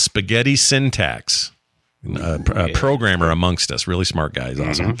people. Spaghetti Syntax, a programmer amongst us, really smart guy. He's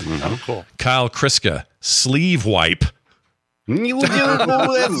awesome. Oh, cool. Kyle Kriska, Sleeve Wipe.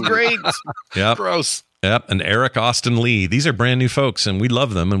 That's great. Yep. Gross. Yep. And Eric Austin Lee. These are brand new folks, and we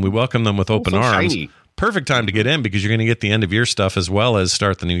love them, and we welcome them with open arms. Shiny. Perfect time to get in because you're going to get the end of year stuff as well as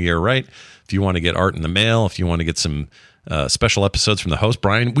start the new year right. If you want to get art in the mail, if you want to get some special episodes from the host,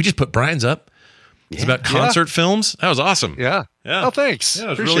 Brian. We just put Brian's up. It's about concert films. That was awesome. Yeah. Yeah. Oh, thanks. Yeah, it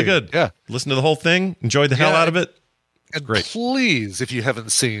was Appreciate really good. it. Yeah. Listen to the whole thing. Enjoyed the hell out of it. And great. Please, if you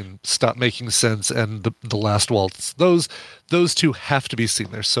haven't seen Stop Making Sense and the Last Waltz, those two have to be seen.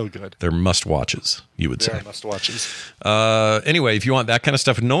 They're so good. They're must watches, you would say. They're must watches. Anyway, if you want that kind of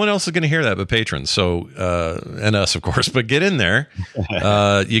stuff, no one else is going to hear that but patrons. So, and us, of course, but get in there.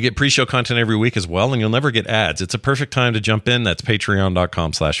 You get pre-show content every week as well, and you'll never get ads. It's a perfect time to jump in. That's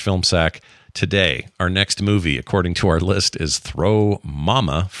patreon.com/filmsack. Today, our next movie, according to our list, is Throw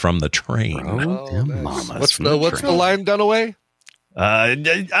Mama from the Train. What's the line, Dunaway? Owen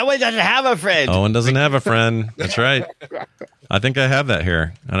doesn't have a friend. Owen doesn't have a friend. That's right. I think I have that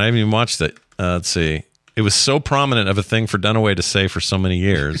here, and I haven't even watched it. Let's see. It was so prominent of a thing for Dunaway to say for so many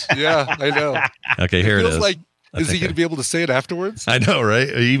years. Yeah, I know. Okay, here it feels is. like, is he going to be able to say it afterwards? I know, right?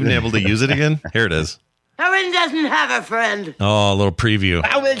 Are you even able to use it again? Here it is. Owen doesn't have a friend. Oh, a little preview.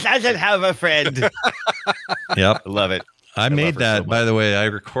 Owen doesn't have a friend. Yep. Love it. I made that, by the way. I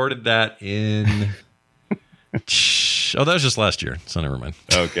recorded that in... Oh, that was just last year, so never mind.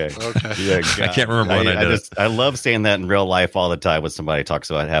 Okay. Yeah, I can't remember when I did it. I love saying that in real life all the time when somebody talks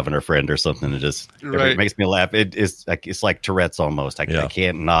about having a friend or something. It makes me laugh. It's like Tourette's almost. I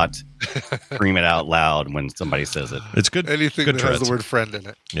can't not scream it out loud when somebody says it. It's good. Anything good that Tourette's. has the word friend in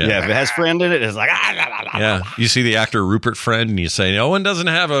it. Yeah, if it has friend in it, it's like yeah. You see the actor Rupert Friend, and you say, "Owen doesn't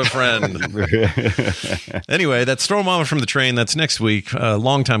have a friend." Anyway, that's Throw Mama from the Train. That's next week.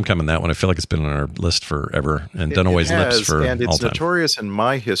 Long time coming. That one. I feel like it's been on our list forever. And Dunaway's lips for and it's all time. notorious in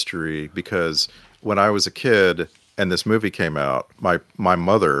my history because when I was a kid and this movie came out, my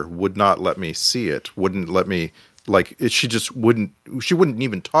mother would not let me see it. Wouldn't let me she wouldn't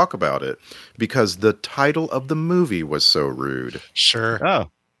even talk about it because the title of the movie was so rude. Sure.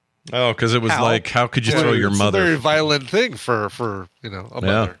 Oh, because it was like, how could you throw your mother? It's a very violent thing for a mother.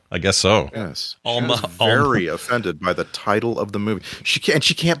 Yeah, I guess so. Yes, she was very offended by the title of the movie. She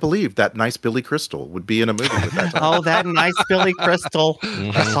can't believe that nice Billy Crystal would be in a movie with that title. Oh, that nice Billy Crystal!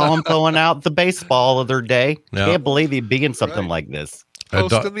 I saw him throwing out the baseball the other day. Yeah. Can't believe he'd be in something like this.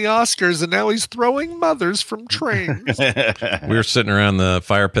 Hosting the Oscars, and now he's throwing mothers from trains. We were sitting around the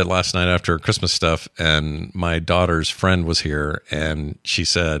fire pit last night after Christmas stuff, and my daughter's friend was here, and she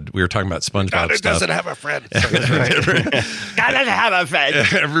said, we were talking about SpongeBob God, it stuff. doesn't have a friend. God doesn't have a friend.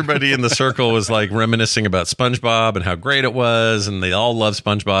 Everybody in the circle was like reminiscing about SpongeBob and how great it was, and they all love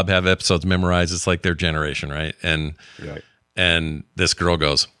SpongeBob, have episodes memorized. It's like their generation, right? And this girl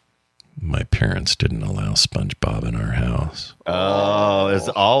goes, my parents didn't allow SpongeBob in our house. Oh, there's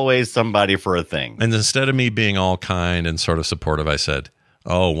always somebody for a thing. And instead of me being all kind and sort of supportive, I said,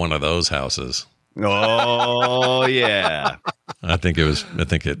 oh, one of those houses. Oh, yeah. I think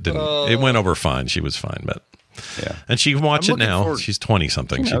it didn't. It went over fine. She was fine, but yeah. And she can watch it now. She's 20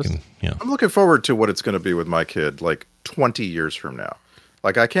 something. She can, I'm looking forward to what it's going to be with my kid, like 20 years from now.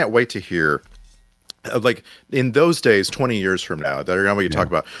 Like, I can't wait to hear. Like in those days, 20 years from now, that are going to talk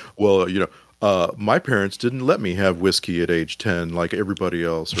about, well, my parents didn't let me have whiskey at age 10 like everybody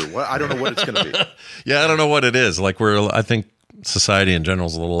else, or what? I don't know what it's going to be. Yeah, I don't know what it is. Like I think society in general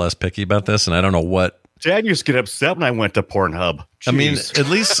is a little less picky about this, and I don't know what. Dad used to get upset when I went to Pornhub. Jeez. I mean,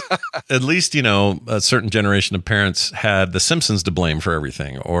 at least a certain generation of parents had The Simpsons to blame for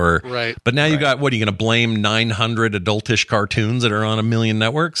everything, right. But now you got what? Are you going to blame 900 adultish cartoons that are on a million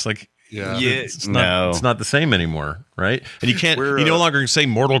networks? Like. Yeah, it's not the same anymore, right? And you can't, you no longer say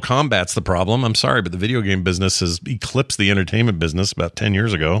Mortal Kombat's the problem. I'm sorry, but the video game business has eclipsed the entertainment business about 10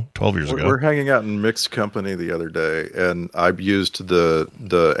 years ago, 12 years ago. We're hanging out in mixed company the other day, and I used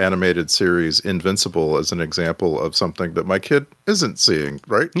the animated series Invincible as an example of something that my kid isn't seeing,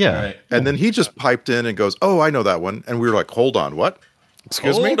 right? Yeah. Right. And then he just piped in and goes, oh, I know that one. And we were like, hold on, what?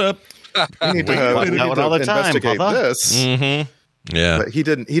 Excuse me? Hold up. We need to investigate this. Mm-hmm. Yeah. But he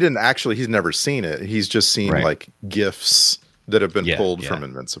didn't actually, he's never seen it. He's just seen like GIFs that have been pulled from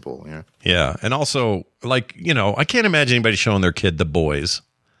Invincible. Yeah. Yeah. And also, like, you know, I can't imagine anybody showing their kid The Boys.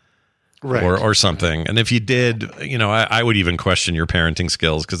 Right. Or something. And if you did, you know, I would even question your parenting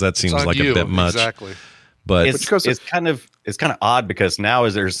skills because that seems like a bit much. Exactly. But it's kind of odd because now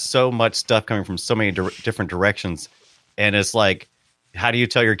there's so much stuff coming from so many different directions, and it's like, how do you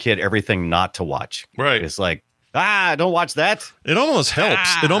tell your kid everything not to watch? Right. It's like, don't watch that. It almost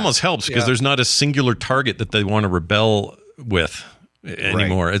helps. It almost helps because there's not a singular target that they want to rebel with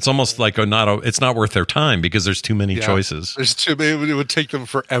anymore. Right. It's almost like it's not worth their time because there's too many choices. There's too many. It would take them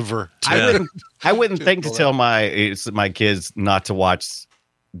forever. I wouldn't think to tell my kids not to watch.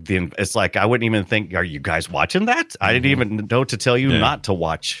 It's like I wouldn't even think. Are you guys watching that? I didn't even know to tell you not to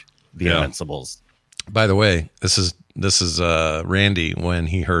watch the Invincibles. By the way, this is Randy when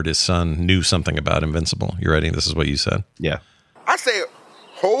he heard his son knew something about Invincible. You ready? This is what you said. Yeah. I said,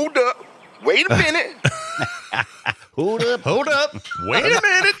 hold up, wait a minute. Hold up, wait a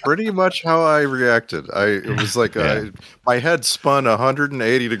minute. Pretty much how I reacted. It was like my head spun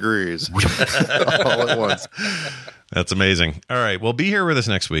 180 degrees all at once. That's amazing. All right, well, be here with us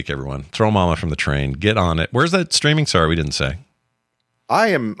next week, everyone. Throw Mama from the Train. Get on it. Where's that streaming? Sorry, we didn't say.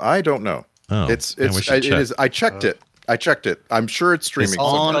 I don't know. Oh, it is. I checked it. I'm sure it's streaming. It's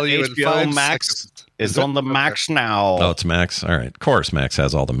on HBO Max. It's on the Max now. Oh, it's Max. All right. Of course, Max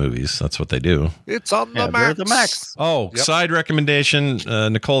has all the movies. That's what they do. It's on the Max. The Max. Oh, side recommendation.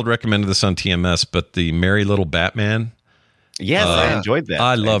 Nicole recommended this on TMS, but the Merry Little Batman. Yes, I enjoyed that.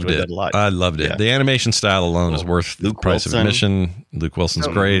 I loved it. A lot. I loved it. Yeah. The animation style alone is worth the price of admission. Luke Wilson's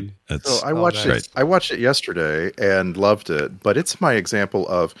great. I watched it. I watched it yesterday and loved it, but it's my example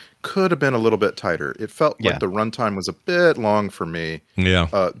of could have been a little bit tighter. It felt like the runtime was a bit long for me. Yeah.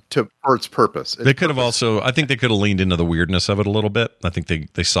 For its purpose. They could have also. I think they could have leaned into the weirdness of it a little bit. I think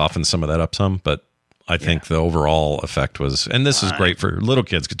they softened some of that up some, but I think the overall effect was. And this is great for little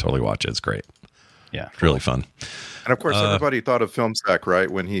kids. Could totally watch it. It's great. Yeah, it's really fun. And of course, everybody thought of Film Sack, right?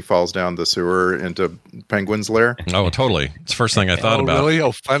 When he falls down the sewer into Penguin's lair. Oh, totally. It's the first thing I thought about. Really?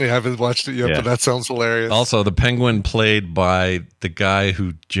 Oh, funny. I haven't watched it yet, but that sounds hilarious. Also, the Penguin played by the guy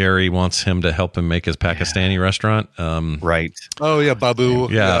who Jerry wants him to help him make his Pakistani restaurant. Right. Oh, yeah,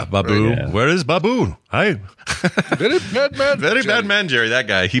 Babu. Yeah, Babu. Right, yeah. Where is Babu? Hi. Very bad man. Very bad man, Jerry. That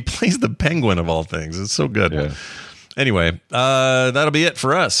guy. He plays the Penguin of all things. It's so good. Yeah. Anyway, that'll be it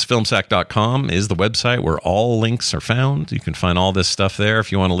for us. Filmsack.com is the website where all links are found. You can find all this stuff there.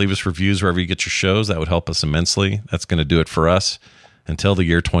 If you want to leave us reviews wherever you get your shows, that would help us immensely. That's going to do it for us until the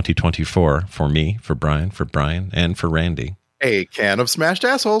year 2024. For me, for Brian, and for Randy. A can of smashed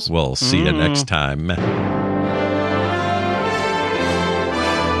assholes. We'll see you next time.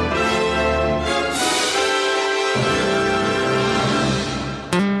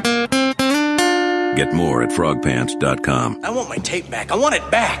 Get more at frogpants.com. I want my tape back. I want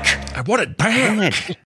it back. I want it back.